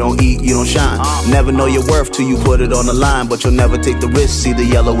eat, you don't shine. Never know your worth till you put it on the line, but you'll never take the risk, see the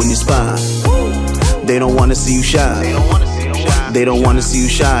yellow in your spine. They don't wanna see you shine. They don't wanna see you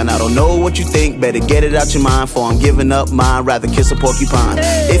shine. I don't know what you think, better get it out your mind, for I'm giving up mine, rather kiss a porcupine.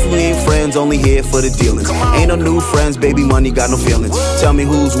 If we ain't friends, only here for the dealings. Ain't no new friends, baby, money got no feelings. Tell me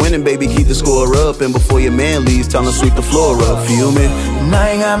who's winning, baby, keep the score up. And before your man leaves, tell him sweep the floor up, feel me? And I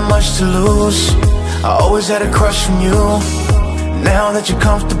ain't got much to lose, I always had a crush from you. Now that you're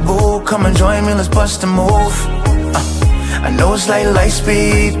comfortable, come and join me, let's bust a move. I know it's like light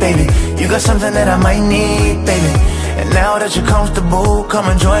speed, baby, you got something that I might need, baby. And now that you're comfortable, come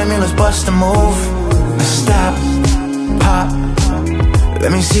and join me, let's bust a move. Now stop, pop,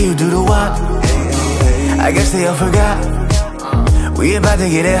 let me see you do the walk. I guess they all forgot, we about to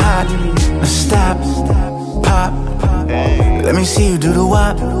get it hot. Now stop, pop, let me see you do the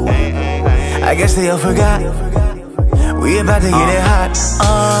walk. I guess they all forgot, we about to get it hot.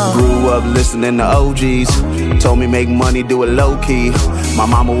 Grew up listening to OGs, told me make money, do it low key. My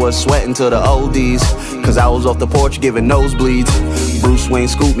mama was sweating to the oldies, cause I was off the porch giving nosebleeds. Bruce Wayne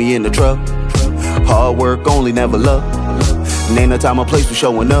scooped me in the truck, hard work only, never luck. Name the time or place we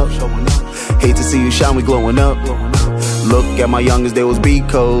showing up, hate to see you shine, we glowing up. Look at my youngest, they was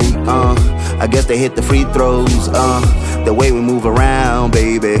B-code, I guess they hit the free throws, the way we move around,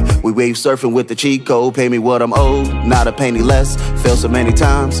 baby. We wave surfing with the cheat code. Pay me what I'm owed, not a penny less. Failed so many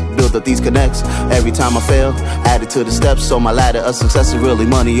times, built up these connects. Every time I fail, added to the steps. So my ladder of success is really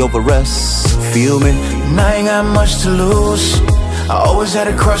money over rest. Feel me? And I ain't got much to lose, I always had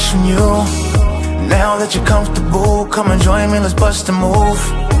a crush from you. Now that you're comfortable, come and join me, let's bust a move.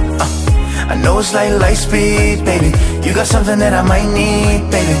 I know it's like light speed, baby, you got something that I might need,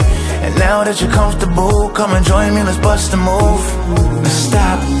 baby. And now that you're comfortable, come and join me, let's bust a move. Now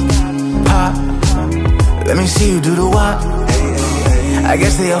stop, pop, let me see you do the walk. I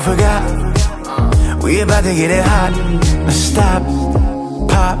guess they all forgot, we about to get it hot. Now stop,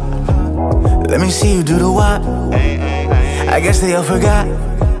 pop, let me see you do the walk. I guess they all forgot,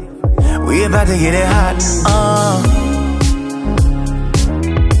 we about to get it hot.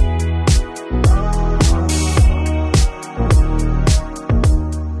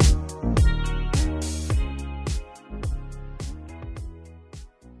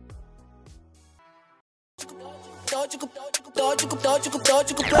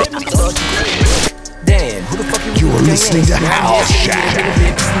 Damn, who the fuck you are listening to House Shack.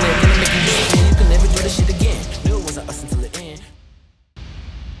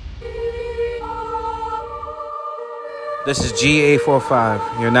 This is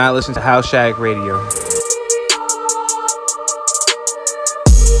G845. You're not listening to House Shack Radio.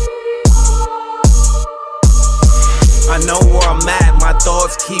 I know where I'm at, my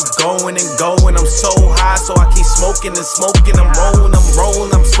thoughts keep going and going. I'm so high, so I keep smoking and smoking. I'm rolling,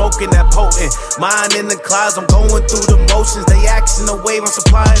 I'm smoking that potent. Mind in the clouds, I'm going through the motions. They axing the wave, I'm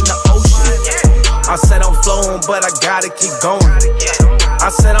supplying the ocean. I said I'm flowing, but I gotta keep going. I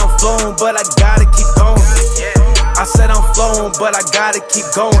said I'm flowing, but I gotta keep going. I said I'm flowing, but I gotta keep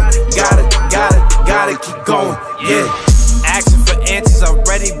going. Gotta keep going, yeah. Asking for answers, I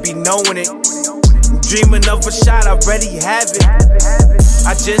already be knowing it. Dreaming of a shot, I already have it.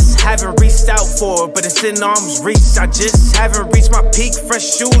 I just haven't reached out for it, but it's in arm's reach. I just haven't reached my peak.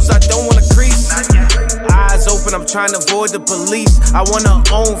 Fresh shoes, I don't wanna crease. Eyes open, I'm trying to avoid the police. I wanna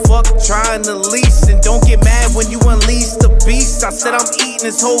own, fuck, trying to lease. And don't get mad when you unleash the beast. I said I'm eating,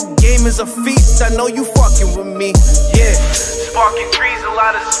 this whole game is a feast. I know you fucking with me, yeah. Sparking trees, a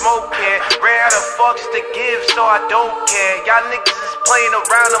lot of smoke here. Rare the fucks to give, so I don't care. Y'all niggas is playing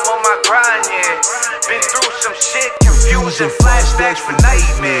around, I'm on my grind, yeah. Been through some shit, confusing flashbacks for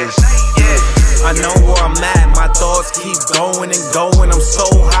nightmares, yeah. I know where I'm at, my thoughts keep going and going. I'm so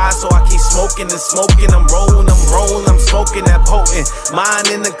high, so I keep smoking and smoking. I'm rolling, I'm smoking that potent. Mind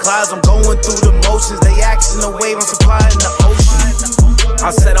in the clouds, I'm going through the motions. They axing the wave, I'm supplying the ocean.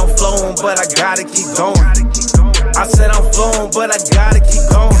 I said I'm flowing, but I gotta keep going. I said I'm flowing, but I gotta keep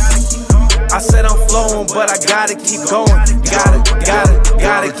going. I said I'm flowing, but I gotta keep going.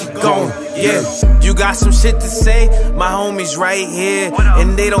 Gotta keep going, yeah. You got some shit to say? My homies right here,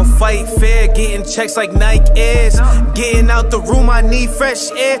 and they don't fight fair. Getting checks like Nike Airs. Getting out the room, I need fresh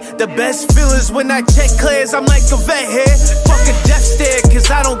air. The best feelings when that check clears. I'm like a vet here. Fuck a death stare,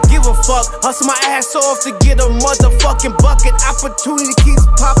 cause I don't give a fuck. Hustle my ass off to get a motherfucking bucket. Opportunity keeps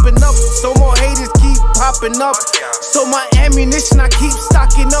popping up, so more haters keep popping up. So my ammunition, I keep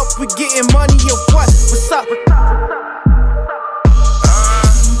stocking up. We getting money or what? What's up?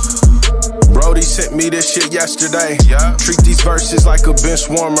 Brody Shorty sent me this shit yesterday. Treat these verses like a bench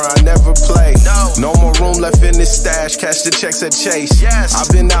warmer, I never play. No more room left in this stash, cash the checks at Chase. I've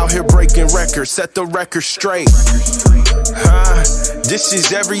been out here breaking records, set the record straight. This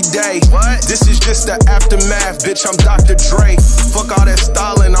is every day. This is just the aftermath, bitch, I'm Dr. Dre. Fuck all that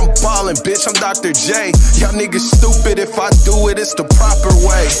styling, I'm ballin', bitch, I'm Dr. J. Y'all niggas stupid, if I do it, it's the proper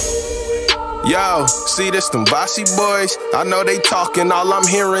way. Yo, see this, them bossy boys? I know they talking, all I'm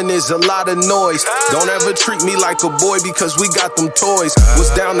hearing is a lot of noise. Don't ever treat me like a boy because we got them toys.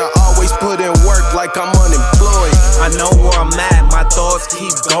 Was down to always put in work like I'm unemployed. I know where I'm at, my thoughts keep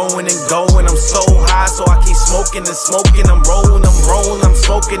going and going. I'm so high, so I keep smoking and smoking. I'm rolling, I'm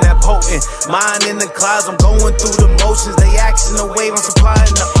smoking that potent. Mind in the clouds, I'm going through the motions. They axing the wave, I'm supplying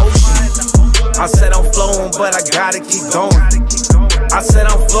the ocean. I said I'm flowing, but I gotta keep going. I said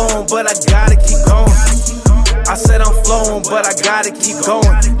I'm flowing, but I gotta keep going. I said I'm flowing, but I gotta keep going.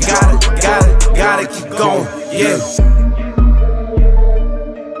 Gotta keep going, yeah.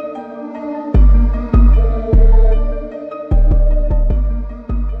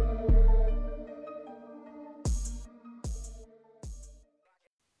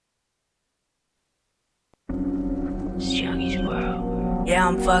 It's Youngie's world. Yeah,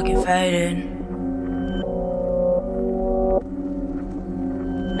 I'm fucking faded.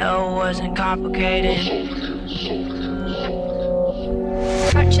 No, it wasn't complicated.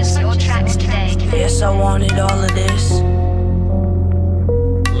 Purchase your tracks today. Yes, I wanted all of this.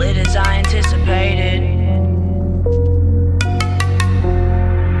 Lit as I anticipated.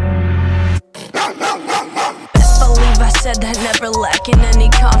 Best believe I said that, never lacking any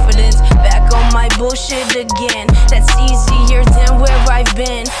confidence. Back on my bullshit again. That's easier than where I've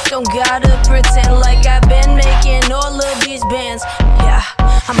been. Don't gotta pretend like I've been making all of these bands. Yeah,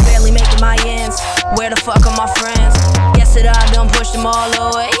 I'm barely making my ends. Where the fuck are my friends? Guess that I done pushed them all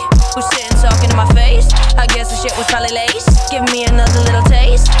away. Who's sitting talking in my face? I guess the shit was probably lace. Give me another little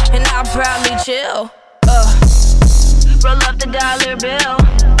taste, and I'll proudly chill. Roll up the dollar bill.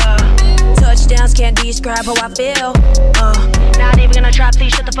 Touchdowns can't describe how I feel. Not even gonna try,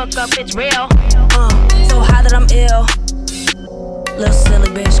 please shut the fuck up, it's real. So high that I'm ill. Little silly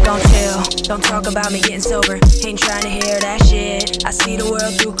bitch, gon' chill. Don't talk about me getting sober. Ain't trying to hear that shit. I see the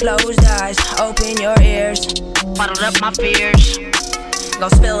world through closed eyes. Open your ears. Bottled up my fears. Go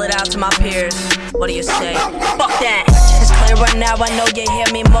spill it out to my peers. What do you say? Fuck that. It's clear right now, I know you hear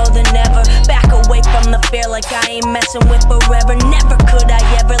me more than ever. Back away from the fear like I ain't messing with forever. Never could I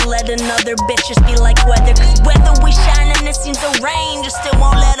ever let another bitch just be like weather. Cause whether we shine and it seems to rain, just still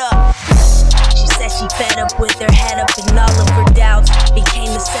won't let up. She said she fed up with her head up and all of her doubts. Became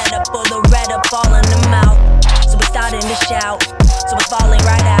the setup for the red up all in the mouth. So we starting to shout, so we're falling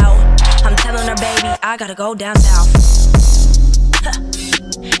right out. I'm telling her, baby, I gotta go down south.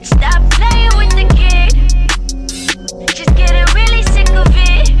 Stop playing with the kid. She's getting really sick of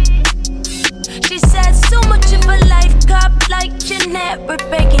it. She said so much of her life cop like Jeanette. We're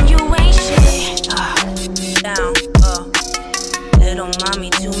begging you ain't shit. Down, little mommy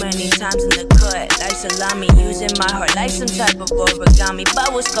too many times in the cut. Like salami using my heart like some type of origami.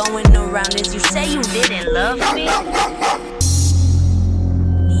 But what's going around is you say you didn't love me.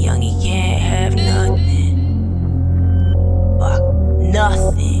 Youngie can't have nothing. Fuck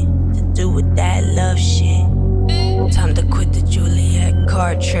nothing to do with that love shit. Time to quit the Juliet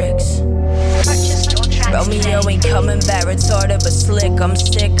card tricks. Romeo ain't coming back, retarded but slick. I'm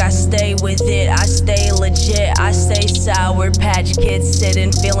sick, I stay with it, I stay legit. I stay sour patch kid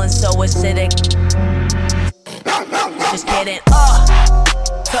sitting, feeling so acidic. Just kidding,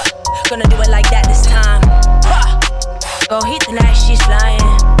 gonna do it like that this time. Go hit the night, she's flying.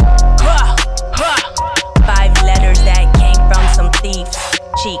 5 letters that came from some thieves.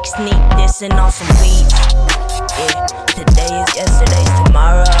 Cheeks neat, dissing on some beats. Yeah, today is yesterday's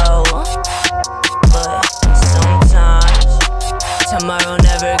tomorrow. But sometimes tomorrow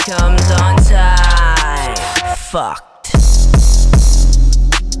never comes on time. Fucked.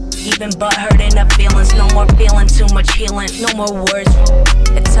 Even butthurt in the feelings. No more feeling, too much healing. No more words.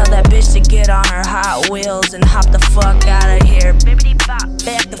 And tell that bitch to get on her Hot Wheels and hop the fuck out of here.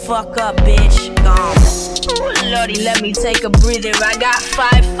 Back the fuck up, bitch. Gone. Ooh, Lordy, let me take a breather. I got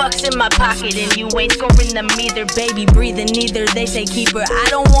 5 fucks in my pocket and you ain't scoring them either. Baby, breathing neither. They say keep her. I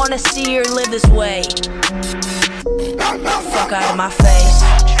don't wanna see her live this way. Fuck out of my face.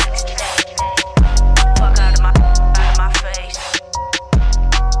 Fuck out of my face.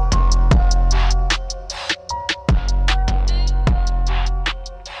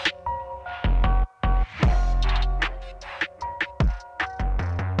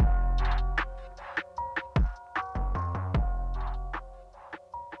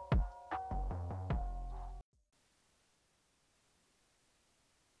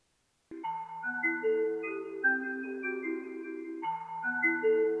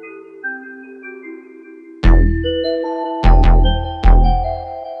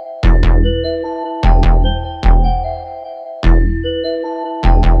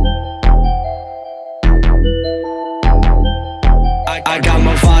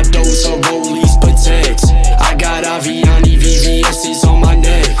 Movados or Rollies Pateks. I got Aviani VVS's on my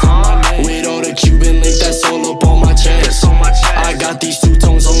neck. With all the Cuban link that's all up on my chest. I got these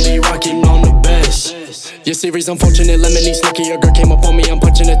two-tones only rocking on the best. Your series unfortunate, lemony slicky. Your girl came up on me, I'm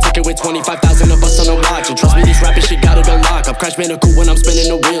punching a ticket with 25,000 of us on the watch. And trust me, this rapping shit got it on lock. I'm Crash Bandicoot when I'm spinning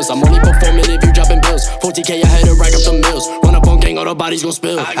the wheels. I'm only performing if you dropping bills. 40K, I had to rack up the mills. Run up on gang, all the bodies gon'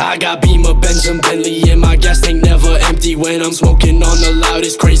 spill. I got Beamer, Benz, and Bentley, and my gas tank never empty. When I'm smoking on the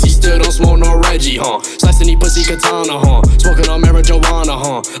loudest, crazy, still don't smoke no Reggie, huh? Slicing the pussy katana, huh? Smoking on marijuana,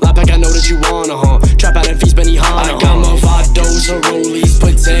 huh? Lap back, I know that you wanna, huh? Trap out and feast Benihana, I got Movados or Rollies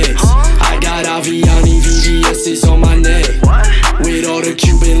Pateks. I got Aviani VVS's on my neck. With all the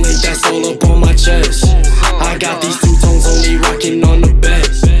Cuban link that's all up on my chest. I got these two-tones only rocking on the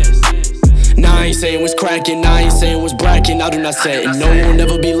best. Nah, I ain't saying what's cracking, I ain't saying what's bracking. I do not say it, no one will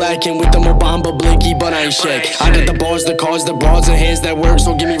never be lacking with the Mobamba blicky, but I ain't shake. I got the bars, the cars, the broads, and hands that work,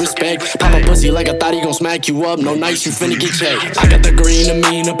 so give me respect. Pop a pussy like I thought he gon' smack you up. No nice, you finna get checked. I got the green, the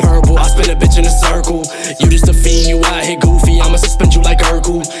mean, the purple. I spin a bitch in a circle. You just a fiend, you out here goofy. I'ma suspend you like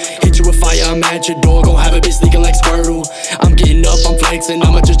Urkel. Hit you with fire, I'm at your door. Gon' have a bitch leaking like Squirtle. I'm getting up, I'm flexing.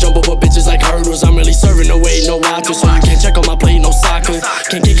 I'ma just jump over bitches like hurdles. I'm really serving no weight, no watches, so you can't check on my plate, no soccer.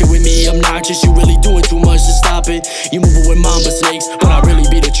 Can't kick it with me, I'm noxious. You really doing too much to stop it. You moving with mamba snakes, but I really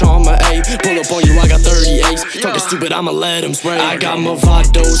be the trauma, ayy. Pull up on you, I got 38s. Talking stupid, I'ma let him spray. I got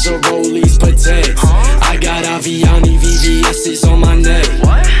Movados or Rollies Pateks. I got Aviani VVS's on my neck.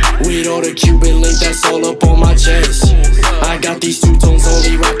 With all the Cuban link that's all up on my chest. I got these two-tones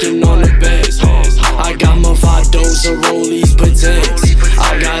only rocking on the best. I got Movados or Rollies Pateks.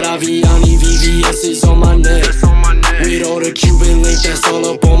 I got Aviani VVS's on my neck. With all the Cuban link that's all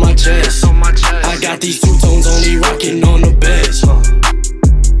up on my chest. I got these two-tones only rocking on the best.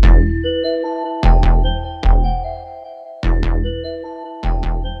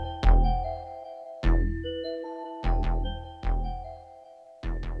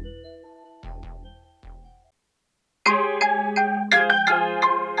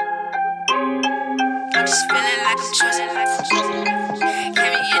 I'm just feeling like I'm chosen.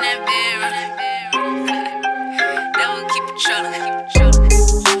 Carry me in that bedroom. Devil keep patrolling.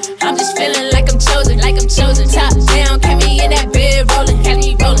 I'm just feeling like I'm chosen, Top down, carry me in that bed rolling.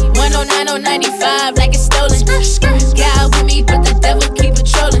 109 on 95 like it's stolen. God with me, but the devil keep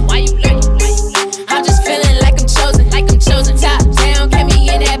patrolling. Why you lurking? I'm just feeling like I'm chosen. Top down, carry me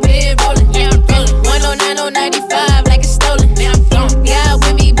in that bed rolling. 109 on 95 like it's stolen. God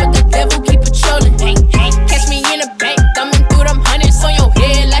with me, but the devil keep patrolling. Catch me in the bank, thumbing through them hundreds on your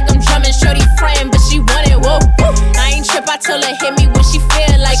head like I'm drumming. Shorty friend, but she want it, whoa. I ain't trip, I told her hit me when she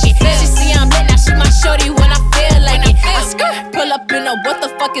feel like it. She see I'm lit, now she my shorty when I feel like it. I skirt, pull up in a what the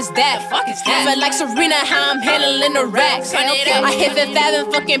fuck is that? Feel like Serena, how I'm handling the racks. I hit Fifth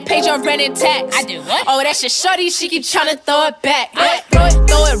Avenue, fucking page on rent and tax. I do what? Oh, that's your shorty, she keep tryna throw it back. Throw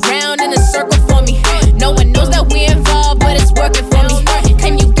it round in a circle for me. No one knows that we involved, but it's working for me.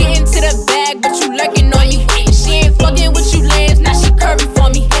 Can you get into the bag, but you lurking on me? She ain't fucking with you lambs, now she curving for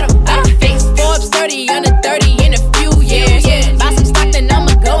me. Forbes 30 under 30 in a few years. Buy some stock, then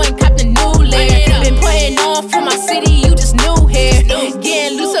I'ma go and cop the new layer. Been putting on for my city, you just new here.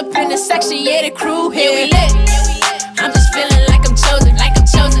 Getting loose up in the section, yeah, the crew here. We lit. I'm just feeling like I'm chosen.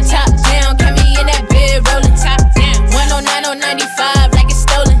 Top down, carry me in that bed rolling. Top down, 109 on 95 like it's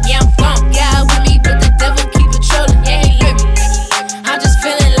stolen. Yeah, I'm gone. God with me, but the devil keep patrolling. Yeah, he lurking. I'm just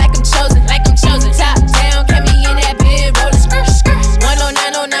feeling like I'm chosen. Top down, carry me in that bed rolling.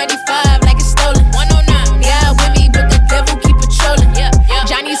 109 on 95 like it's stolen. 109. God with me, but the devil keep patrolling. Yeah.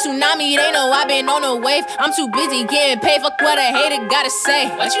 Johnny Tsunami, they know I've been on a wave. I'm too busy getting paid. Fuck what a hater gotta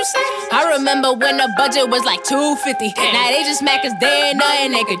say. What you say? I remember when the budget was like $250. Now they just mad cause there ain't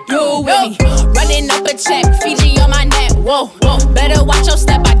nothing they could do with me. Running up a check, Fiji on my neck. Whoa. Better watch your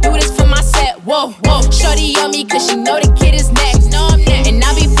step. I do this for my set. Whoa. Shorty on me cause she know the kid is next. And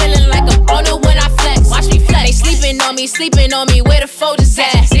I be feeling like I'm on it when I flex. Watch me flex. They sleeping on me. Where the folders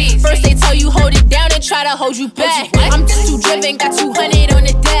at? First they tell you hold it down and try to hold you back. I'm just too driven, got 200 on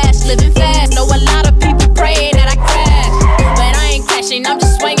the dash. Living fast, know a lot of people praying that I crash, but I ain't crashing. I'm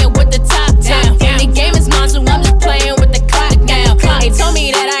just swinging with the top down. The game is mine, so I'm just playing with the clock now. They told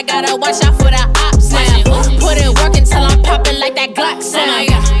me that I gotta watch out for the ops now. Put in work until I'm popping like that Glock sound.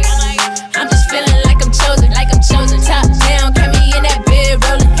 I'm just feeling like I'm chosen. Top down, carry me in that bed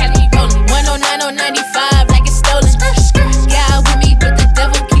rolling. 109 on 95 like it's stolen. God with me, but the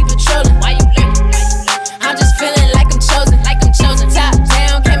devil keep patrolling. Why you lurking? I'm just feeling like I'm chosen. Top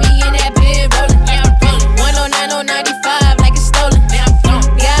down, carry me in that bed rolling. 109 on 95 like it's stolen.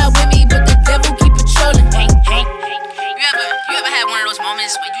 God with me, but the devil keep patrolling. You ever had one of those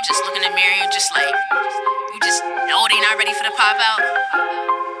moments where you just look in the mirror, you just know they not ready for the pop out.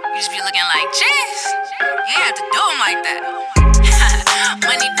 You just be looking like, jeez, you ain't have to do them like that.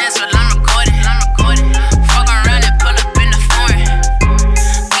 Money dance while I'm recording. Fuck around and pull up in the foreign.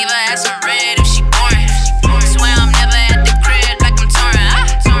 Leave her ass some red if she boring. Swear I'm never at the crib like I'm touring.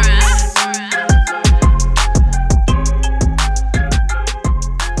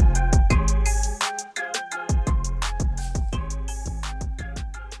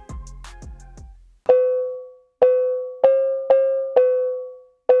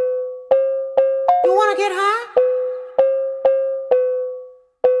 You wanna get high?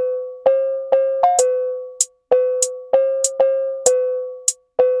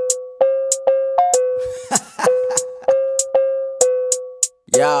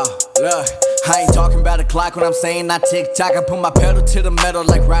 Yo, look, I ain't talking about a clock when I'm saying I tick-tock. I put my pedal to the metal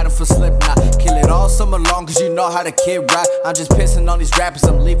like riding for Slipknot. Kill it all summer long cause you know how the kid rock. I'm just pissing on these rappers,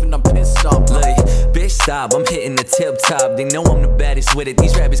 I'm leaving them pissed off. Look, bitch stop, I'm hitting the tip top. They know I'm the baddest with it,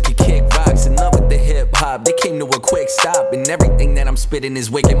 these rappers can kick rocks. In love with the hip hop, they came to a quick stop. And everything that I'm spitting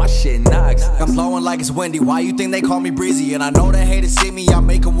is wicked, my shit knocks. I'm flowing like it's windy, why you think they call me breezy? And I know they haters see me, I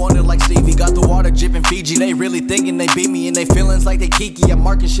make them wonder like Stevie. Got the water dripping Fiji, they really thinking they beat me. And they feelings like they Kiki, I'm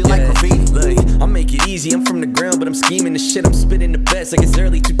marking shit like graffiti. Look, I make it easy, I'm from the ground, but I'm scheming the shit. I'm spitting the best like it's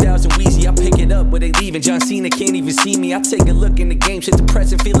early 2000 Weezy. I pick it up where they leaving, John Cena can't even see me. I take a look in the game, shit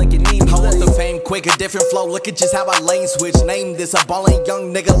depressing, feel like you need me. I want the fame quick, a different flow, look at just how I lane switch. Name this, a ballin'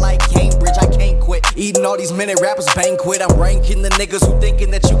 young nigga like Cambridge, I can't quit. Eating all these minute rappers banquet, I'm ranking the niggas who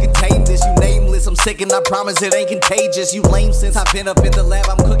thinking that you can tame this. You nameless, I'm sick and I promise it ain't contagious. You lame since I've been up in the lab,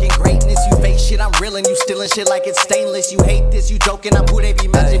 I'm cooking greatness. You fake shit, I'm real and you stealing shit like it's stainless. You hate this, you joking, I'm who they be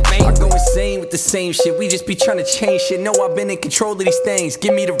matching bang. I go insane with the same shit, we just be trying to change shit. No, I've been in control of these things,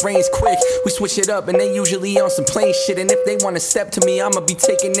 give me the reins quick. We switch it up and they usually on some plain shit. And if they wanna step to me, I'ma be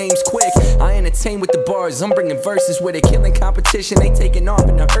taking names quick. I entertain with the bars, I'm bringing verses with it. Killing competition, they taking off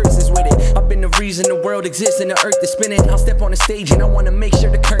and the hearses with it. I've been the reason the world exists and the earth is spinning. I'll step on the stage and I wanna make sure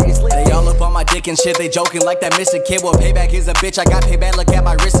the curtain's lit. They all up on my dick and shit, they joking like that missing kid. Well, payback is a bitch, I got payback, look at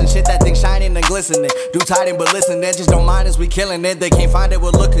my wrist and shit. That thing shining and glistening. Do tighten but listen, then just don't mind us, we killing it. They can't find it,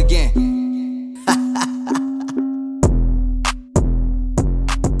 we'll look again.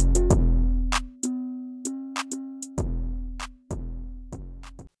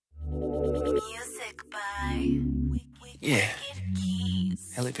 Yeah,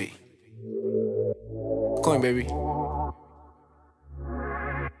 LAP. Coin, baby.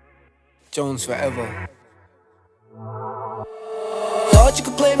 Jones forever. Thought you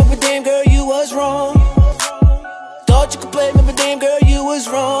could play me, but damn girl, you was wrong. Thought you could play me, but damn girl, you was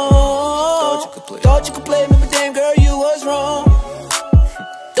wrong. Thought you could play me, but damn girl, you was wrong.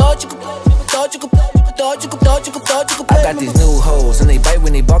 Thought you could play me, thought you could play me. I got these new hoes and they bite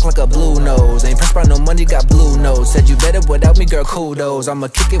when they bark like a blue nose. Ain't pressed by no money, got blue nose. Said you better without me, girl, kudos. I'ma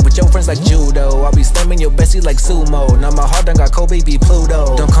kick it with your friends like judo. I'll be slamming your bestie like sumo. Now my heart done got cold, baby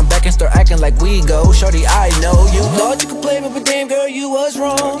Pluto. Don't come back and start acting like we go. Shorty, I know you. Thought you could play me, but damn girl, you was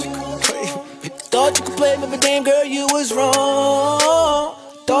wrong. Thought you could play me, but damn girl, you was wrong.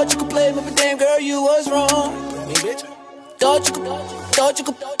 Thought you could play me, but damn girl, you was wrong. Me, bitch. Thought you could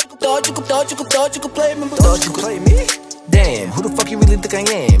play me, but thought you could play me? Damn, who the fuck you really think I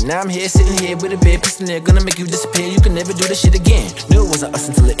am? Now I'm here, sitting here with a bed, pissing there, gonna make you disappear. You can never do this shit again. Knew it wasn't us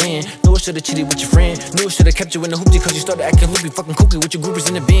until the end. Knew I should've cheated with your friend. Knew I should've kept you in the hoopty cause you started acting loopy, fucking kooky with your groupers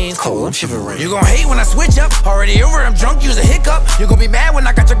in the bin. Cold, I'm shivering. You gon' hate when I switch up. Already over, I'm drunk, use a hiccup. You gon' be mad when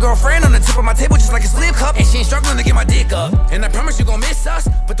I got your girlfriend on the tip of my table just like a slip cup. And she ain't struggling to get my dick up. And I promise you gon' miss us.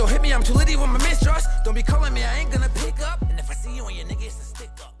 But don't hit me, I'm too litty with my mistrust. Don't be calling me, I ain't gonna pick up. And if I see you on your nigga, it's a stick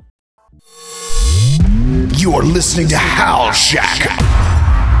up. You're listening to Howl Shack